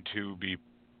seem to be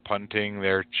punting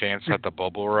their chance at the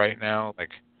bubble right now.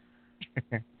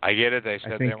 I get it. They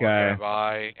said they weren't going to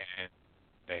buy, and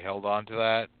they held on to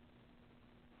that.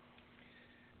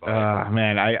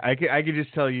 Man, I could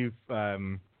just tell you,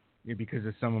 because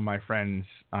of some of my friends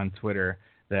on Twitter,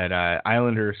 that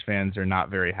Islanders fans are not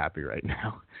very happy right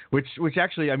now. Which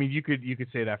actually, you could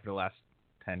say that for the last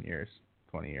 10 years,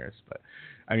 20 years, but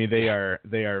they are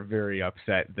very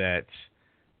upset that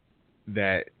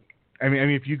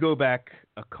if you go back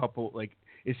a couple,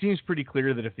 it seems pretty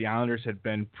clear that if the Islanders had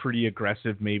been pretty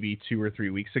aggressive maybe 2 or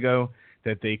 3 weeks ago,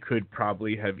 that they could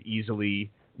probably have easily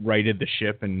righted the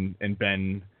ship and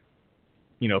been,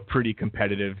 pretty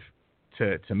competitive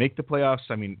to make the playoffs.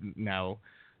 Now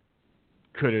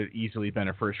could have easily been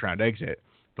a first round exit,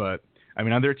 but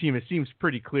on their team, it seems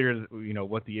pretty clear,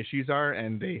 what the issues are,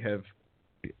 and they have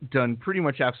done pretty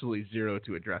much absolutely zero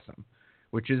to address them,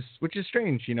 which is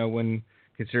strange, when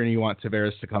considering you want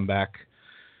Tavares to come back.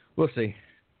 We'll see.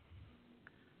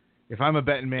 If I'm a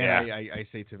betting man, I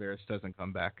say Tavares doesn't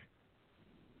come back.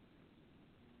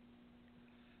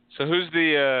 So who's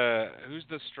the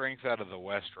strength out of the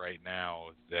West right now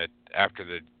that after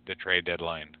the trade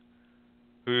deadline?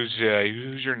 Who's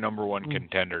your number one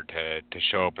contender to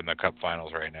show up in the Cup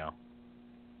Finals right now?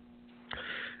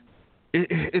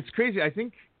 It's crazy. I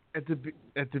think at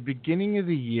the beginning of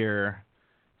the year,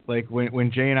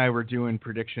 when Jay and I were doing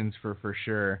predictions for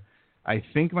sure, I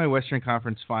think my Western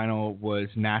Conference final was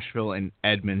Nashville and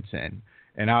Edmonton,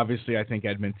 and obviously I think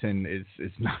Edmonton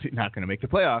is not going to make the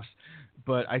playoffs,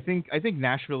 but I think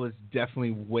Nashville is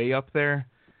definitely way up there.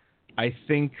 I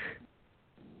think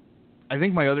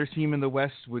my other team in the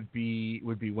West would be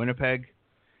Winnipeg.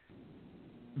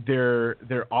 Their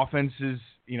offense is,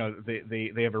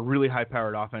 they have a really high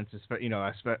powered offense.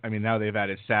 Now they've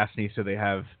added Stastny, so they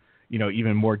have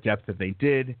even more depth than they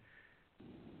did.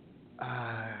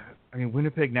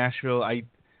 Winnipeg, Nashville. I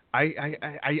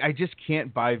just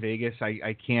can't buy Vegas.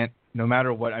 I can't. No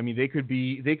matter what. They could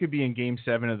be in Game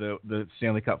 7 of the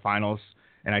Stanley Cup Finals,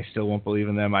 and I still won't believe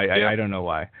in them. I don't know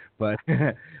why, but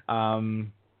I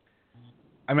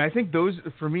think those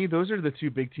are the two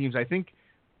big teams. I think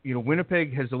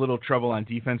Winnipeg has a little trouble on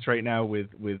defense right now with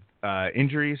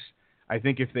injuries. I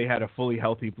think if they had a fully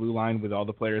healthy blue line with all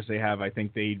the players they have, I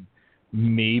think they'd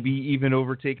maybe even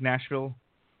overtake Nashville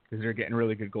because they're getting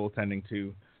really good goaltending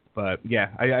too. But yeah,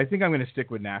 I think I'm going to stick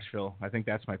with Nashville. I think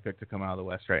that's my pick to come out of the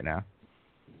West right now.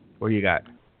 What do you got?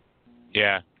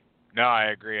 Yeah, no, I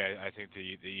agree. I think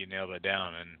that you nailed it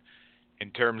down. And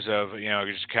in terms of, we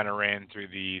just kind of ran through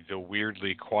the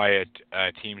weirdly quiet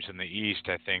teams in the East.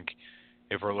 I think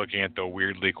if we're looking at the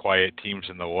weirdly quiet teams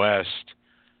in the West,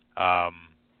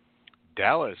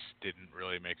 Dallas didn't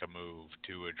really make a move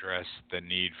to address the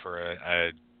need for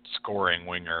a scoring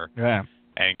winger. Yeah.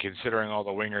 And considering all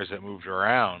the wingers that moved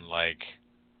around,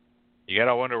 you got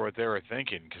to wonder what they were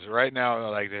thinking. Because right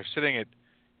now, they're sitting at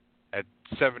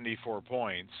 74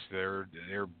 points. They're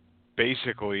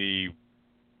basically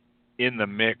in the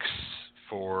mix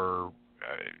for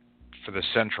the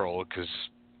Central because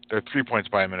they're 3 points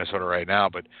behind Minnesota right now,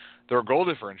 but their goal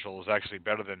differential is actually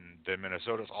better than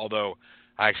Minnesota's. Although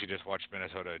I actually just watched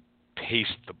Minnesota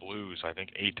paste the Blues, I think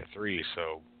 8-3.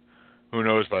 So who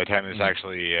knows? By the time this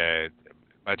actually,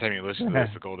 by the time you listen to this,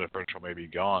 the goal differential may be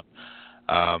gone.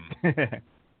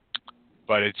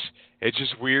 But it's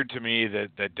just weird to me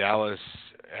that Dallas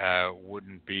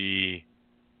wouldn't be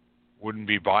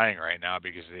buying right now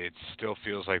because it still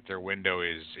feels like their window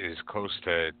is close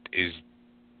to is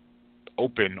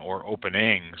open or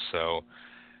opening. So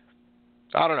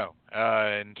I don't know.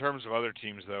 In terms of other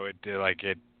teams, though,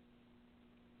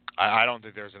 I don't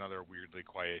think there's another weirdly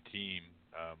quiet team.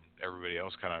 Everybody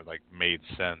else kind of made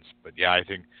sense. But yeah, I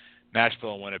think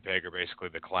Nashville and Winnipeg are basically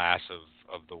the class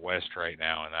of the West right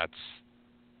now, and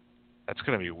that's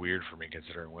going to be weird for me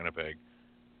considering Winnipeg.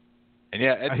 And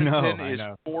yeah, Edmonton is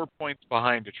 4 points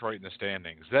behind Detroit in the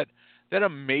standings. That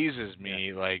amazes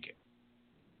me,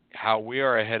 how we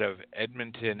are ahead of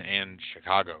Edmonton and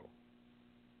Chicago.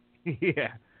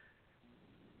 Yeah.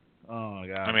 Oh my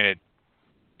God. I mean,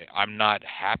 I'm not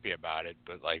happy about it,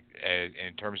 but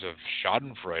in terms of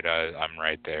Schadenfreude, I'm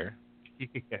right there.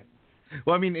 Yeah.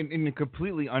 Well, I mean, in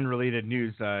completely unrelated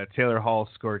news, Taylor Hall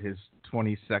scored his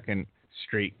 22nd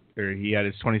straight, or he had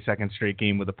his 22nd straight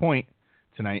game with a point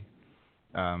tonight.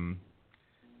 I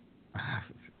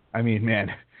mean,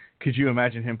 man, could you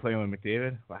imagine him playing with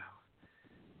McDavid? Wow,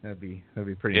 that'd be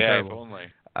pretty incredible. Yeah, if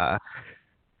only.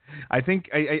 I think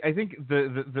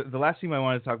the last team I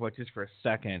wanted to talk about just for a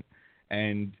second,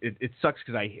 and it sucks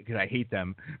because I hate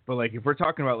them, but if we're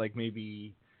talking about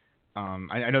maybe,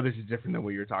 I know this is different than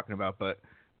what you're talking about, but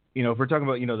if we're talking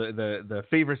about the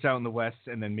favorites out in the West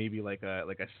and then maybe like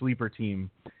a sleeper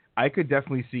team, I could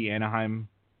definitely see Anaheim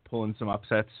pulling some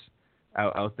upsets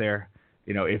out there.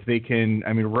 If they can,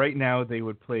 I mean, right now they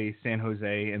would play San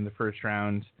Jose in the first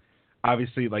round.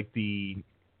 Obviously, the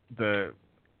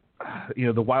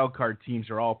wild card teams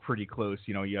are all pretty close.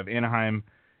 You have Anaheim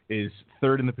is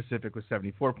third in the Pacific with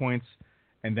 74 points,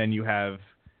 and then you have,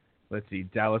 let's see,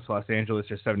 Dallas, Los Angeles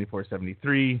are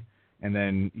 74-73, and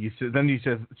then you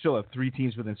still have three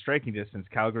teams within striking distance.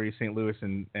 Calgary, St. Louis,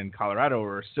 and Colorado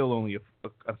are still only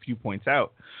a few points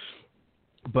out.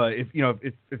 But if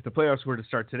the playoffs were to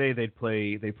start today, they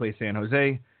play San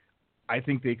Jose. I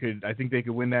think they could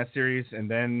win that series, and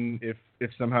then if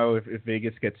somehow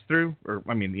Vegas gets through, or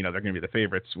I mean, they're going to be the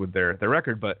favorites with their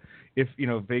record, but if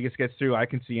Vegas gets through, I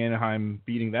can see Anaheim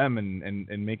beating them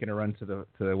and making a run to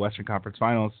the Western Conference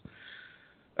Finals.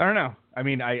 I don't know. I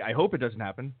mean, I hope it doesn't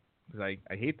happen because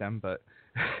I hate them, but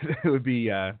it would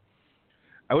be I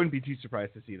wouldn't be too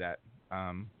surprised to see that,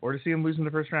 or to see them lose in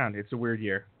the first round. It's a weird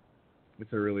year.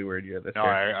 It's a really weird year this year.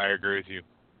 I agree with you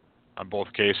on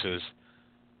both cases.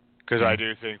 Because I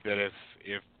do think that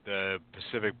if the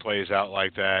Pacific plays out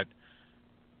like that,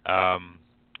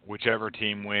 whichever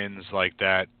team wins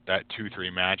that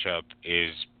 2-3 matchup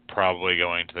is probably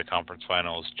going to the conference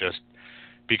finals just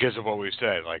because of what we've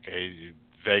said.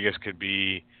 Vegas could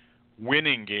be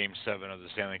winning Game 7 of the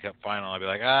Stanley Cup Final. I'd be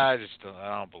like, I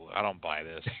don't buy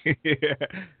this. Yeah.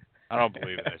 I don't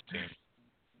believe in this team.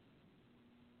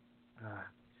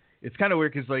 It's kind of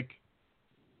weird because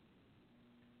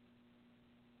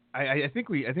I think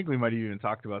we might have even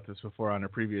talked about this before on a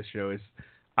previous show. Is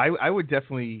I would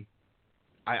definitely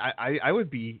I would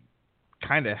be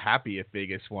kind of happy if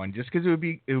Vegas won just because it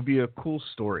would be a cool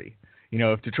story.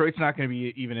 If Detroit's not going to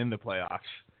be even in the playoffs,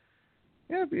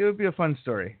 yeah, it would be a fun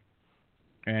story.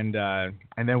 And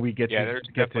then we get there's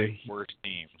definitely worse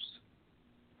teams.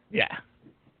 Yeah.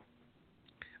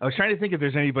 I was trying to think if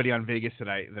there's anybody on Vegas that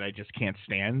I just can't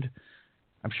stand.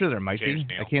 I'm sure there might James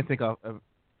be. Neal. I can't think of.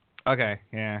 Okay,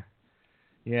 yeah.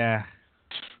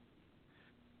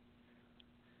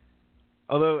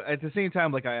 Although at the same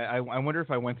time, I wonder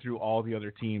if I went through all the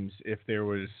other teams, if there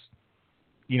was,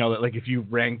 if you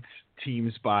ranked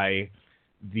teams by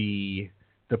the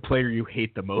player you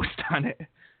hate the most on it.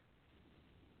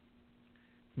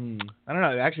 I don't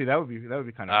know. Actually, that would be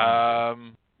kind of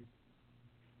fun.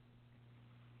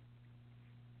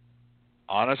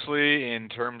 Honestly, in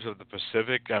terms of the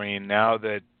Pacific, I mean, now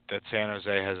that San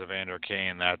Jose has Evander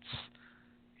Kane,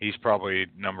 he's probably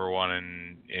number one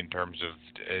in terms of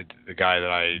the guy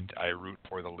that I root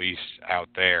for the least out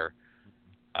there.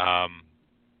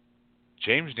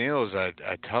 James Neal is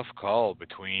a tough call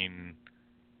between,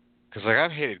 because like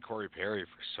I've hated Corey Perry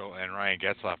and Ryan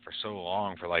Getzlaf for so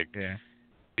long for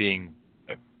being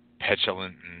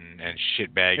petulant and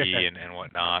shitbaggy and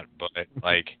whatnot, but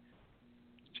like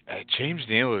James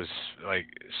Neal is like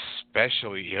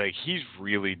especially he's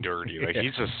really dirty,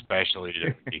 he's especially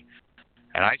dirty,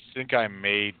 and I think I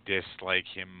may dislike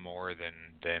him more than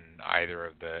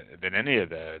any of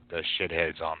the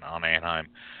shitheads on Anaheim.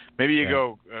 Maybe you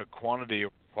go quantity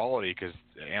or quality because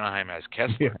Anaheim has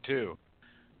Kessler too.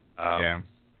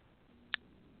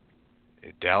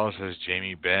 Dallas has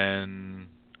Jamie Benn.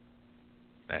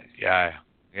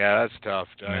 That's tough.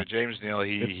 James Neal,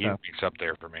 he ranks up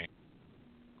there for me.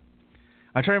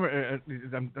 I'm trying to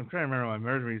remember. My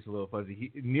memory's a little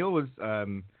fuzzy. Neal was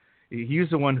he was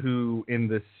the one who in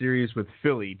the series with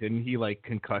Philly, didn't he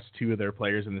concuss two of their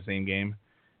players in the same game?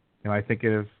 Am I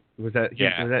thinking of was that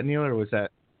Neal or was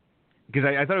that? Because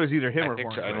I thought it was either him or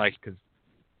Hornquist. Because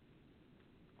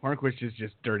Hornquist is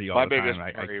just dirty all the time.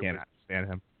 I cannot stand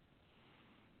him.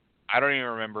 I don't even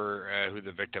remember who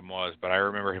the victim was, but I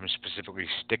remember him specifically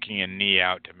sticking a knee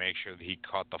out to make sure that he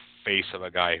caught the face of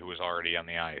a guy who was already on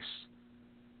the ice.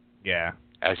 Yeah.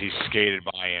 As he skated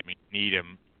by him, he kneed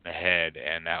him in the head,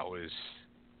 and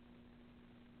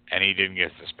he didn't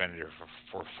get suspended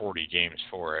for 40 games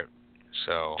for it.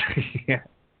 So.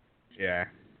 Yeah.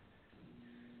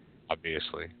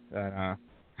 Obviously. All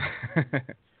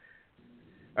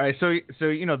right, so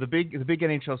the big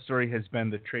NHL story has been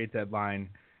the trade deadline.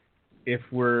 If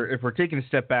we're taking a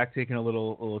step back, taking a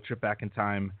little trip back in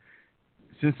time,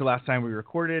 since the last time we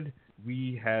recorded,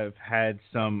 we have had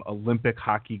some Olympic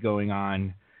hockey going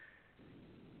on.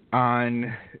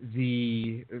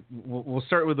 We'll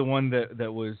start with the one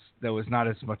that was not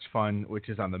as much fun, which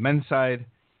is on the men's side.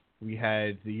 We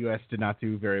had the U.S. did not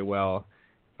do very well.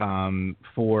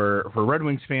 For Red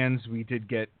Wings fans, we did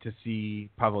get to see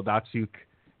Pavel Datsyuk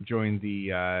join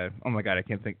the oh my god, I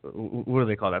can't think, what do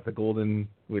they call that? The golden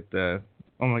with the,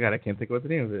 oh my god, I can't think of what the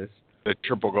name of it is. The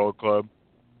Triple Gold Club.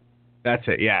 That's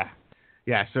it. Yeah.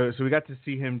 So we got to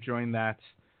see him join that.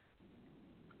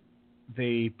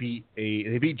 They beat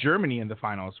Germany in the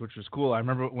finals, which was cool. I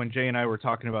remember when Jay and I were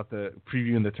talking about the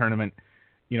previewing the tournament.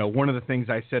 One of the things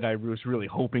I said I was really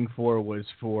hoping for was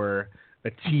for a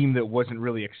team that wasn't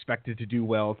really expected to do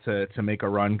well to make a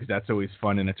run, because that's always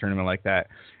fun in a tournament like that.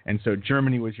 And so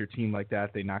Germany was your team like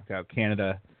that. They knocked out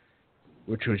Canada,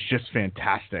 which was just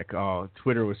fantastic. Oh,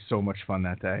 Twitter was so much fun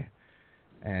that day.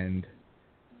 And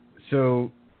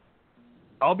so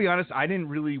I'll be honest, I didn't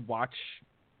really watch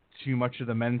too much of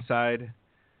the men's side.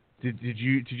 Did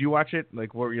you watch it?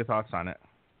 What were your thoughts on it?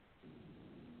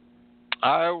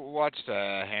 I watched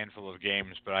a handful of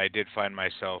games, but I did find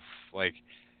myself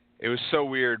it was so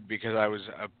weird because I was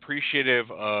appreciative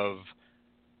of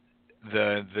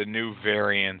the new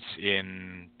variants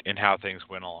in how things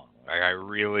went along. I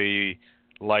really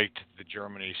liked the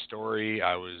Germany story.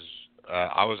 I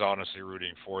was honestly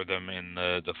rooting for them in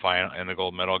the final, in the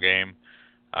gold medal game.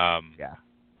 I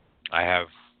have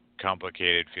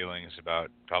complicated feelings about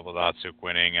Pavel Datsyuk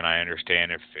winning, and I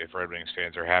understand if Red Wings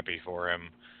fans are happy for him,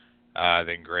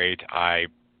 then great. I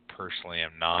personally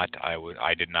am not.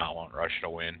 I did not want Russia to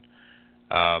win.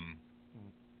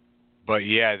 But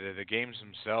yeah, the games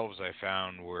themselves I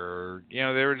found were, they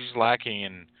were just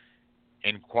lacking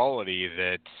in quality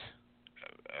that,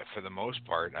 for the most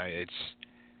part,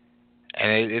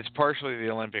 it's partially the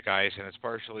Olympic ice, and it's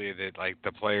partially that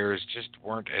the players just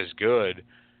weren't as good.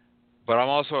 But I'm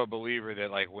also a believer that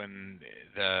when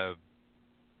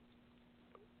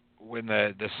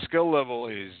the skill level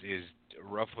is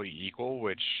roughly equal,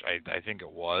 which I think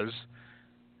it was,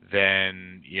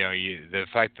 then the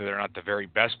fact that they're not the very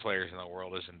best players in the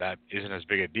world isn't as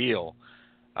big a deal.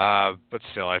 But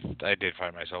still, I did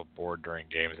find myself bored during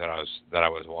games that I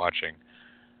was watching.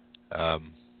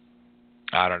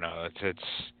 I don't know.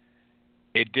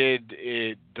 It did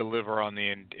deliver on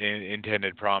the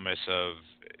intended promise of,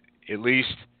 at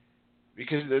least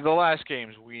because the last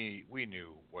games we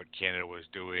knew what Canada was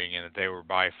doing, and that they were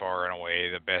by far and away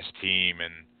the best team,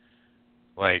 and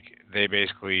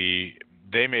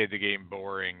they made the game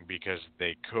boring because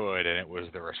they could, and it was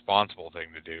the responsible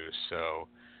thing to do. So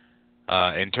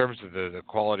In terms of the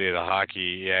quality of the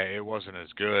hockey, yeah, it wasn't as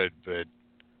good, but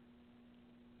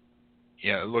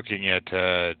yeah, looking at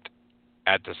the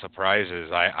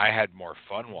surprises, I had more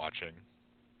fun watching.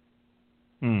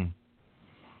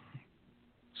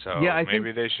 So yeah,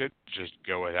 maybe they should just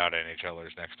go without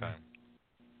NHLers next time.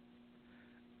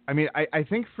 I mean, I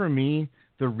think for me,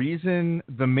 the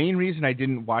main reason I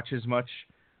didn't watch as much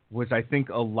was I think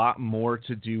a lot more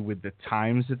to do with the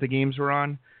times that the games were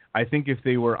on. I think if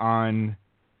they were on,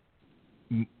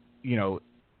 you know,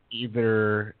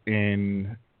 either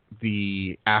in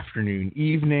the afternoon,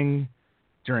 evening,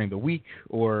 during the week,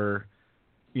 or,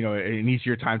 you know, an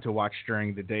easier time to watch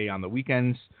during the day on the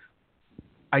weekends,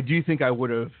 I do think I would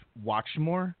have watched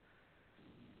more.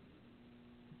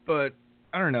 But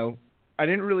I don't know. I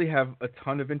didn't really have a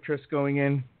ton of interest going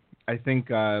in. I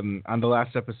think on the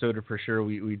last episode, For Sure,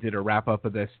 we did a wrap up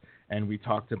of this, and we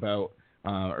talked about,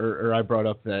 or I brought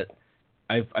up that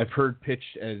I've heard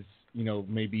pitched as, you know,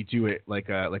 maybe do it like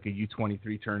a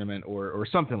U23 tournament or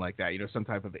something like that, you know, some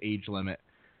type of age limit,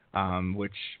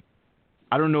 which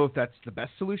I don't know if that's the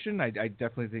best solution. I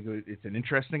definitely think it's an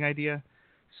interesting idea.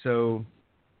 So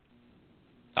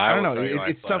I don't know.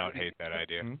 I flat out hate that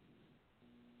idea.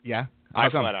 Yeah. I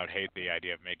flat out hate the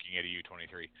idea of making it a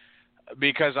U23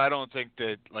 because I don't think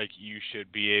that like you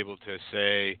should be able to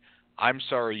say, I'm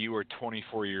sorry, you are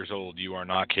 24 years old. You are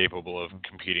not capable of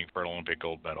competing for an Olympic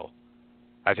gold medal.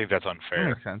 I think that's unfair. That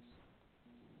makes sense.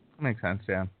 Makes sense,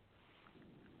 yeah.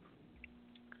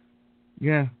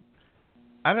 Yeah.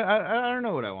 I don't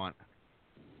know what I want.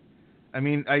 I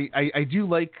mean, I do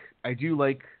like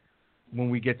when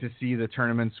we get to see the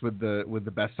tournaments with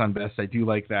the best on best. I do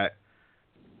like that.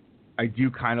 I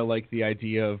do kind of like the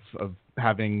idea of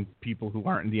having people who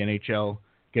aren't in the NHL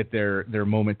get their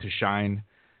moment to shine.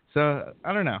 So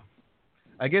I don't know.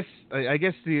 I guess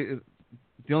the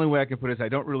only way I can put it is I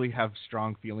don't really have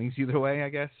strong feelings either way. I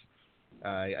guess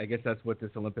that's what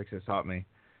this Olympics has taught me.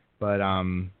 But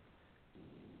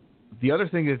the other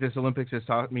thing that this Olympics has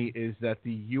taught me is that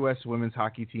the U.S. women's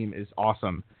hockey team is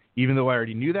awesome. Even though I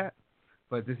already knew that,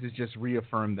 but this has just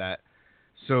reaffirmed that.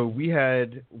 So we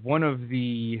had one of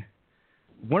the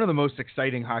most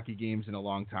exciting hockey games in a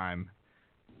long time.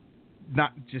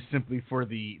 Not just simply for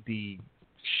the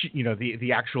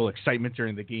actual excitement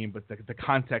during the game, but the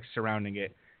context surrounding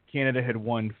it. Canada had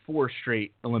won 4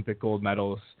 straight Olympic gold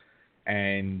medals,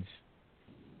 and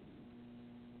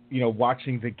you know,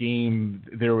 watching the game,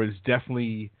 there was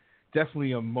definitely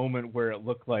a moment where it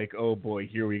looked like, oh boy,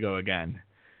 here we go again.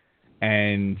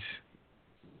 And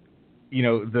you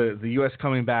know, the U.S.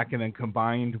 coming back and then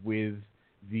combined with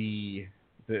the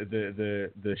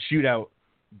shootout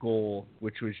goal,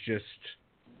 which was just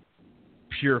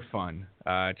pure fun.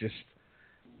 Just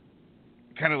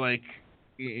kind of like,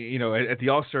 you know, at the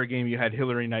All-Star game, you had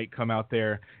Hillary Knight come out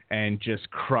there and just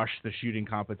crush the shooting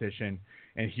competition.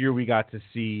 And here we got to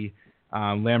see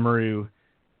Lamoureux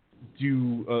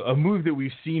do a move that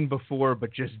we've seen before,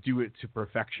 but just do it to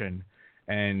perfection.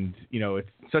 And, you know, it's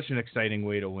such an exciting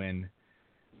way to win.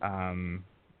 And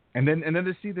then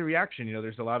to see the reaction, you know,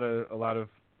 there's a lot of,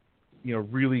 you know,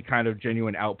 really kind of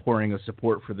genuine outpouring of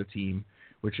support for the team,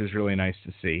 which is really nice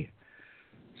to see.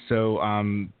 So,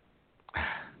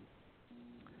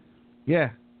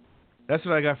 yeah, that's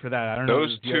what I got for that. I don't know.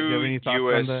 Those do you have any thoughts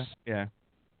on the, yeah.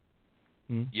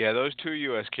 Yeah, those 2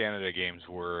 U.S.-Canada games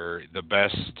were the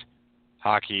best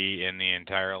hockey in the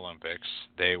entire Olympics.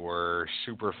 They were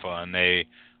super fun.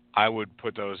 I would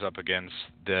put those up against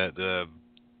the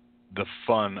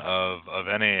fun of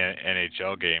any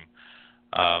NHL game.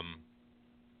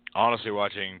 Honestly,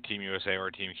 watching Team USA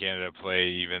or Team Canada play,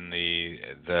 even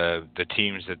the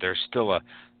teams that there's still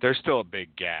a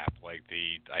big gap. Like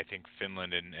I think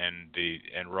Finland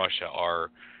and Russia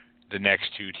are the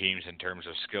next 2 teams in terms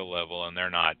of skill level, and they're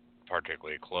not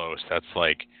particularly close. That's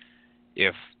like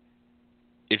if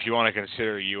you want to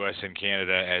consider U.S. and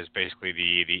Canada as basically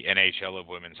the NHL of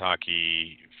women's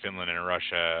hockey, Finland and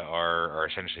Russia are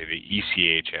essentially the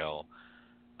ECHL,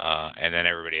 and then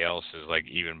everybody else is like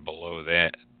even below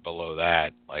that.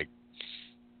 Like,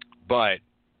 but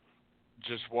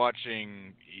just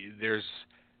watching, there's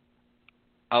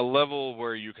a level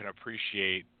where you can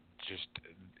appreciate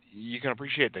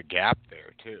the gap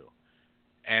there too.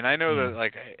 And I know that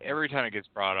like every time it gets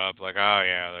brought up, like, oh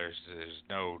yeah, there's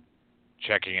no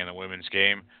checking in the women's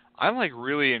game. I'm like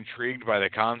really intrigued by the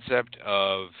concept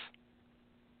of,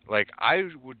 like, I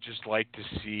would just like to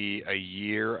see a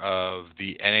year of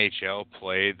the NHL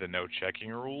play the no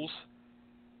checking rules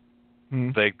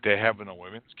like they have in the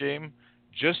women's game,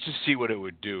 just to see what it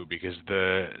would do, because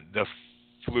the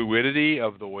fluidity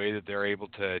of the way that they're able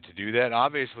to do that,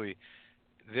 obviously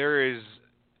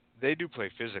they do play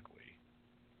physically,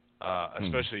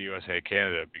 especially USA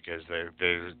Canada, because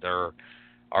there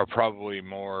are probably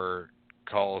more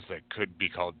calls that could be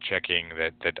called checking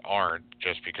that aren't,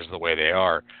 just because of the way they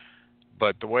are.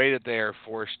 But the way that they are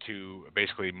forced to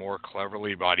basically more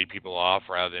cleverly body people off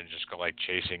rather than just go like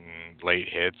chasing late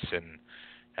hits and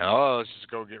let's just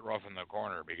go get rough in the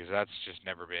corner, because that's just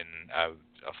never been a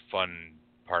fun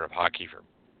part of hockey for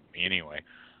me anyway.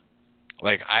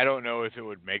 Like, I don't know if it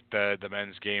would make the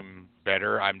men's game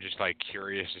better. I'm just like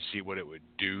curious to see what it would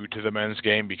do to the men's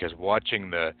game, because watching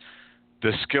the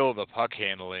skill of the puck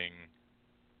handling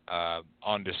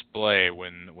on display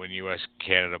when U.S.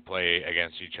 Canada play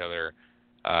against each other,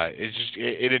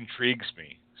 it intrigues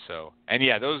me. So, and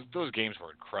yeah, those games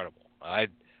were incredible.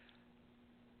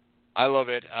 I love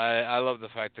it. I love the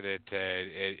fact that it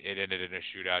ended in a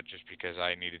shootout, just because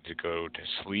I needed to go to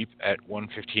sleep at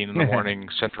 1:15 in the morning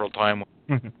Central Time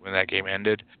when that game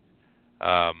ended.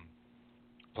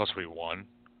 Plus we won.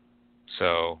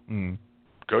 So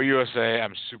go USA!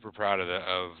 I'm super proud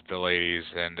of the ladies,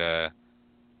 and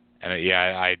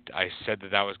yeah, I said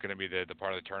that was going to be the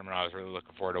part of the tournament I was really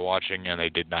looking forward to watching, and they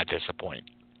did not disappoint.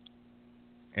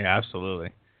 Yeah,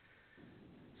 absolutely.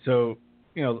 So,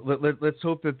 you know, let's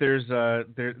hope that there's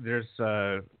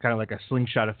kind of like a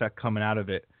slingshot effect coming out of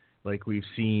it, like we've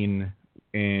seen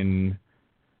in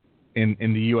the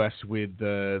U.S. with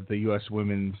the U.S.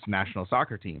 women's national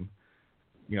soccer team.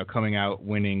 You know, coming out,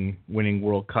 winning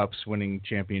World Cups, winning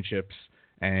championships,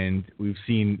 and we've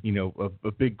seen, you know,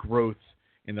 a big growth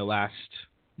in the last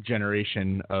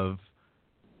generation of,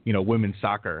 you know, women's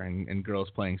soccer and girls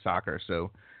playing soccer.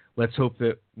 So let's hope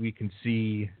that we can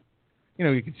see, you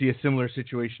know, you can see a similar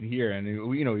situation here. And,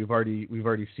 you know, we've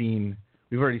already seen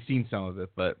some of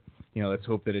it, but, you know, let's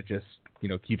hope that it just, you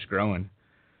know, keeps growing.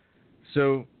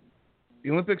 So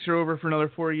the Olympics are over for another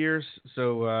 4 years.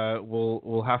 So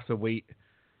we'll have to wait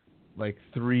like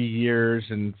 3 years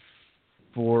and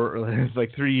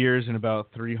 3 years and about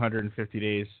 350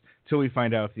 days till we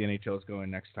find out if the NHL is going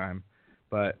next time.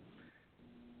 But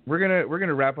we're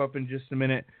gonna wrap up in just a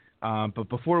minute. But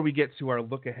before we get to our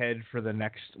look ahead for the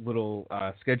next little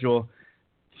schedule,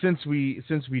 since we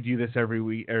do this every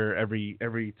week or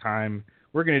every time,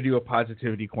 we're gonna do a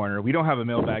positivity corner. We don't have a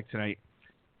mailbag tonight.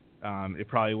 It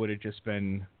probably would have just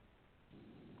been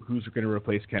who's going to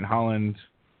replace Ken Holland,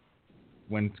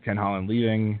 when's Ken Holland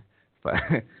leaving. But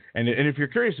and if you're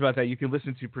curious about that, you can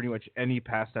listen to pretty much any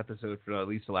past episode for at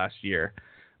least the last year,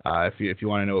 if you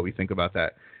want to know what we think about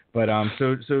that. But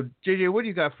so JJ, what do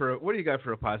you got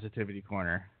for a positivity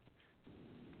corner?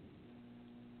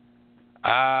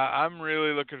 I'm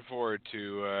really looking forward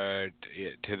to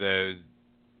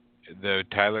the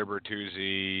Tyler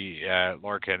Bertuzzi,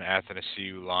 Larkin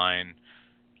Athanasiou line,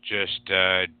 just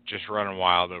running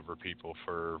wild over people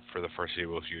for the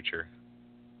foreseeable future.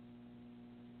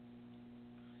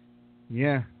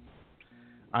 Yeah,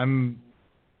 I'm,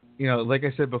 you know, like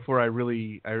I said before, I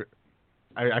really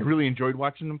enjoyed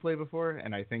watching them play before,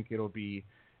 and I think it'll be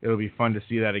fun to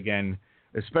see that again,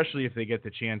 especially if they get the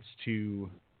chance to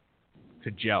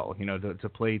gel, you know, to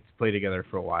play together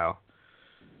for a while.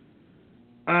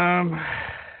 I've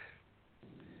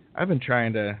been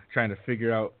trying to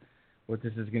figure out what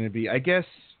this is going to be. I guess,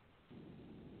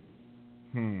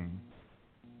 it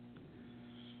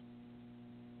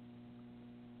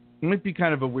might be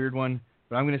kind of a weird one,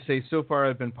 but I'm going to say so far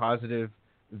I've been positive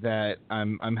that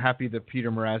I'm happy that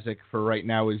Peter Mrazek for right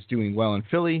now is doing well in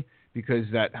Philly, because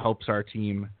that helps our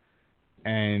team.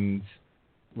 And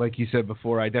like you said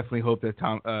before, I definitely hope that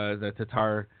that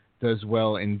Tatar does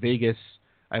well in Vegas.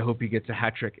 I hope he gets a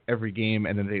hat trick every game,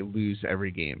 and then they lose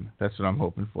every game. That's what I'm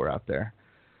hoping for out there.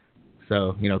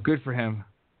 So, you know, good for him,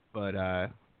 but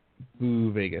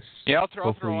boo Vegas. Yeah,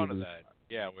 I'll throw onto that.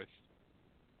 Yeah, with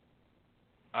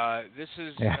this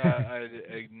is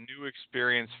a new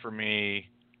experience for me.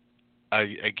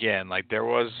 Again, like there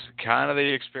was kind of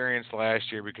the experience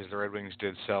last year because the Red Wings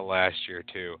did sell last year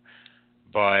too,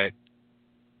 but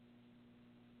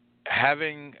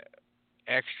having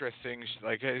extra things,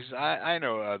 like I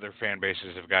know other fan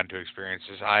bases have gotten to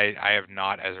experiences. I have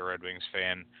not as a Red Wings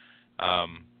fan.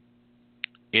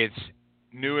 It's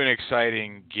new and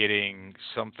exciting getting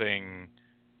something.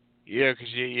 Yeah,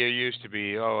 because you used to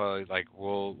be like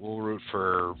we'll root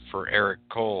for Eric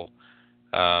Cole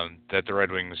that the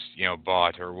Red Wings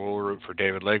bought, or we'll root for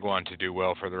David Legwand to do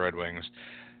well for the Red Wings.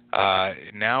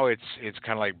 Now it's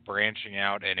kind of like branching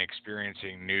out and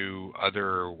experiencing new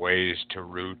other ways to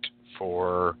root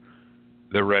for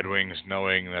the Red Wings,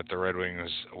 knowing that the Red Wings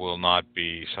will not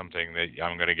be something that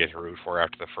I'm going to get to root for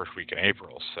after the first week in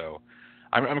April. So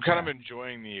I'm kind of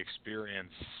enjoying the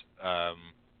experience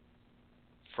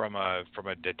from a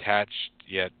detached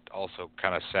yet also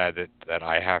kind of sad that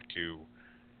I have to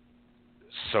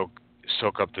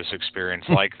soak up this experience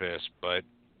like this, but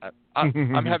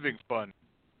I'm having fun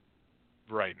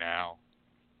right now.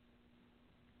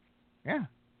 Yeah,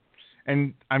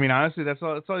 and I mean honestly, that's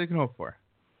all you can hope for.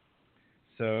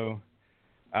 So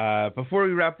before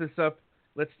we wrap this up,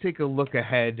 let's take a look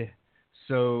ahead.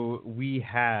 So we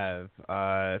have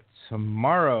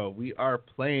tomorrow we are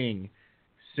playing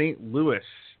St. Louis.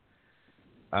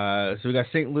 So we got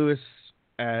St. Louis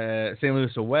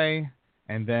away,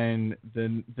 and then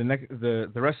the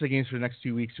rest of the games for the next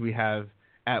 2 weeks we have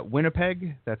at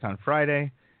Winnipeg. That's on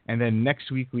Friday, and then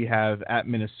next week we have at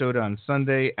Minnesota on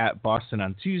Sunday, at Boston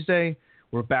on Tuesday.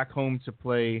 We're back home to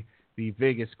play the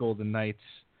Vegas Golden Knights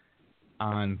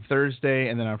on Thursday,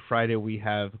 and then on Friday we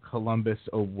have Columbus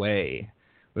away.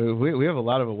 We have a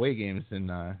lot of away games in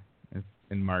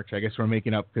March. I guess we're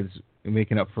making up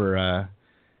for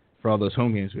all those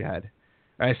home games we had.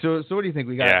 All right, so what do you think?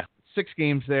 We got 6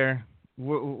 games there.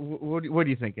 What are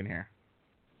you thinking here?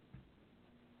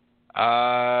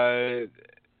 The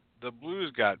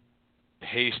Blues got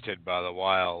pasted by the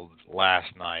Wild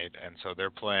last night, and so they're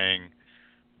playing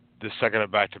the second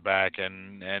of back-to-back,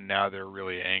 and now they're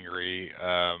really angry.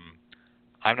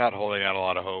 I'm not holding out a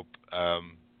lot of hope.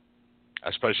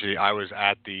 Especially, I was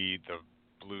at the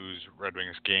Blues Red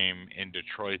Wings game in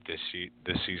Detroit this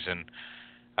season,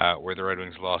 where the Red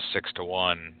Wings lost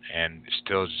 6-1, and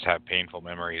still just have painful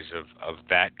memories of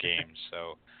that game.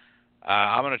 So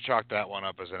I'm going to chalk that one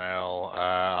up as an L.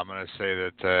 I'm going to say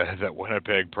that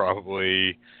Winnipeg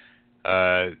probably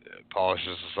polishes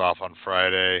us off on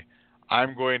Friday.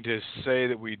 I'm going to say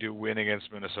that we do win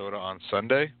against Minnesota on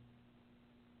Sunday.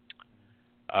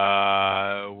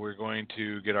 We're going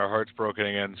to get our hearts broken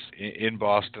in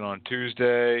Boston on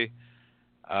Tuesday.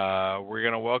 We're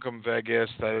going to welcome Vegas.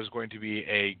 That is going to be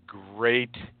a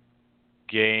great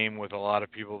game with a lot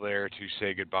of people there to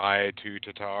say goodbye to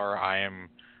Tatar. I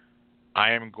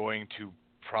am going to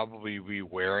probably be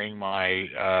wearing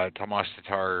my Tomas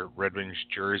Tatar Red Wings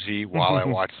jersey while I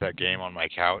watch that game on my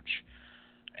couch,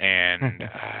 and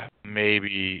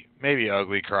maybe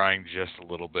ugly crying just a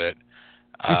little bit.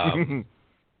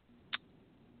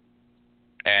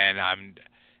 And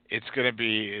it's gonna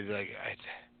be like,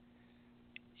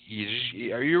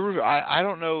 I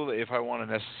don't know if I want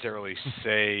to necessarily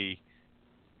say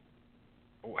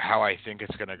how I think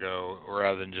it's gonna go,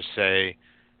 rather than just say,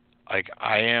 like,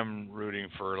 I am rooting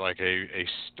for like a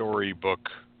storybook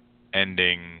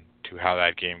ending to how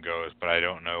that game goes, but I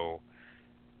don't know.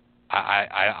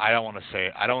 I don't want to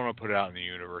say. I don't want to put it out in the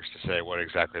universe to say what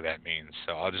exactly that means.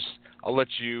 So I'll let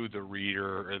you, the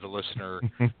reader or the listener,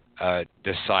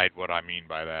 decide what I mean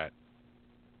by that.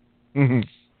 And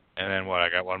then what? I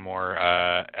got one more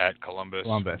at Columbus.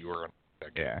 You were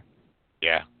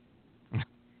yeah.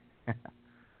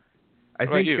 I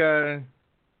think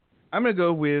I'm gonna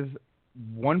go with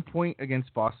 1 point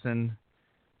against Boston.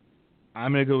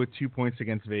 I'm gonna go with 2 points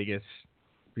against Vegas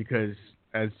because,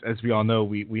 as we all know,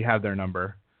 we have their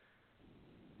number.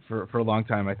 For a long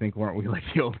time, I think, weren't we like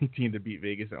the only team to beat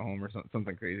Vegas at home or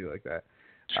something crazy like that?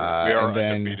 Sure. We are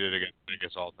undefeated against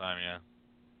Vegas all the time, yeah.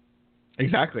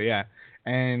 Exactly, yeah.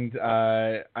 And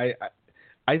I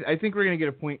think we're gonna get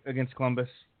a point against Columbus.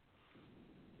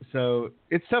 So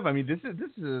it's tough. I mean, this is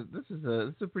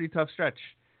a pretty tough stretch.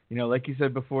 You know, like you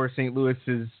said before, St. Louis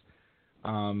is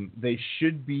that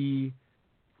should be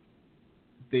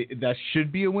a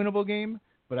winnable game.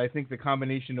 But I think the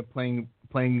combination of playing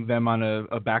them on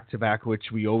a back-to-back,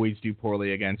 which we always do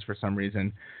poorly against for some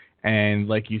reason, and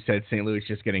like you said, St. Louis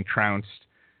just getting trounced,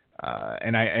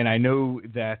 and I know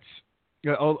that,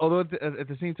 although at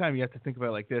the same time you have to think about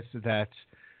it like this, that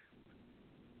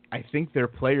I think their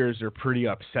players are pretty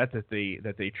upset that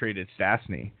they traded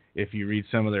Stastny. If you read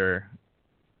some of their,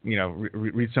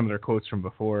 read some of their quotes from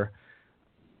before,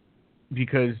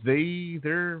 because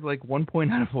they're like 1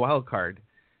 point out of a wild card,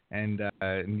 and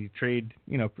you trade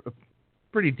a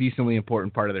pretty decently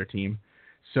important part of their team,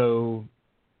 so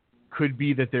could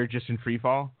be that they're just in free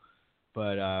fall.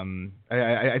 But I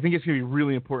think it's going to be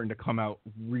really important to come out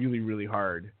really, really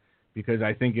hard, because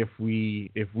I think if we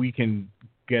can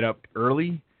get up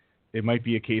early, it might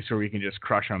be a case where we can just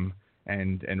crush them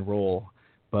and roll.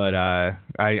 But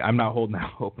I'm not holding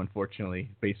out hope, unfortunately,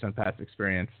 based on past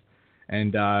experience.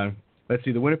 And let's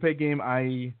see, the Winnipeg game,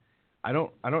 I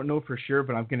don't know for sure,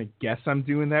 but I'm going to guess I'm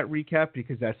doing that recap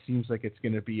because that seems like it's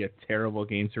going to be a terrible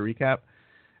game to recap.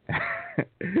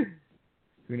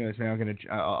 Who knows, man?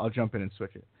 I'll jump in and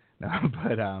switch it. No,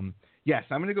 but yes,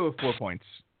 I'm going to go with 4 points.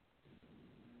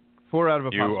 4 out of a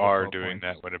possible 12 You are doing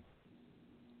points. that.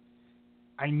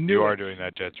 I knew You it. are doing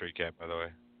that Jets recap, by the way.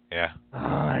 Yeah. Oh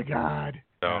my God.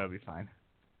 So, That'll be fine.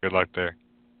 good luck there.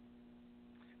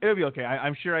 It'll be okay.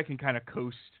 I'm sure I can kind of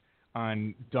coast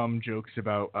on dumb jokes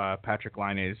about Patrick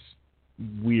Laine's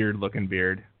weird-looking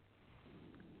beard.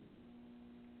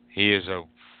 He is a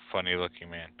funny-looking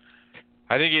man.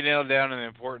 I think he nailed down the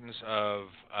importance of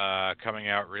coming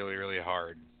out really, really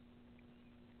hard.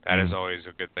 That is always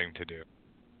a good thing to do.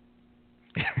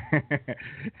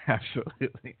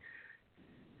 Absolutely.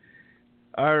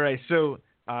 All right, so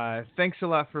thanks a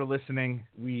lot for listening.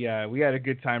 We had a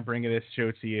good time bringing this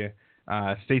show to you.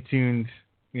 Stay tuned.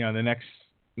 The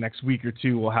next week or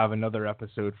two, we'll have another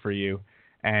episode for you.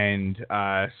 And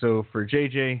so for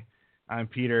JJ, I'm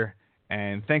Peter,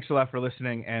 and thanks a lot for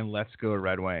listening. And let's go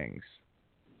Red Wings.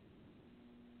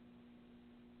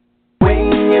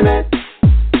 Winging it,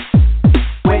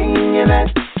 winging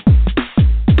it,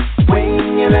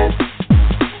 winging it,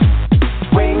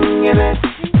 winging it.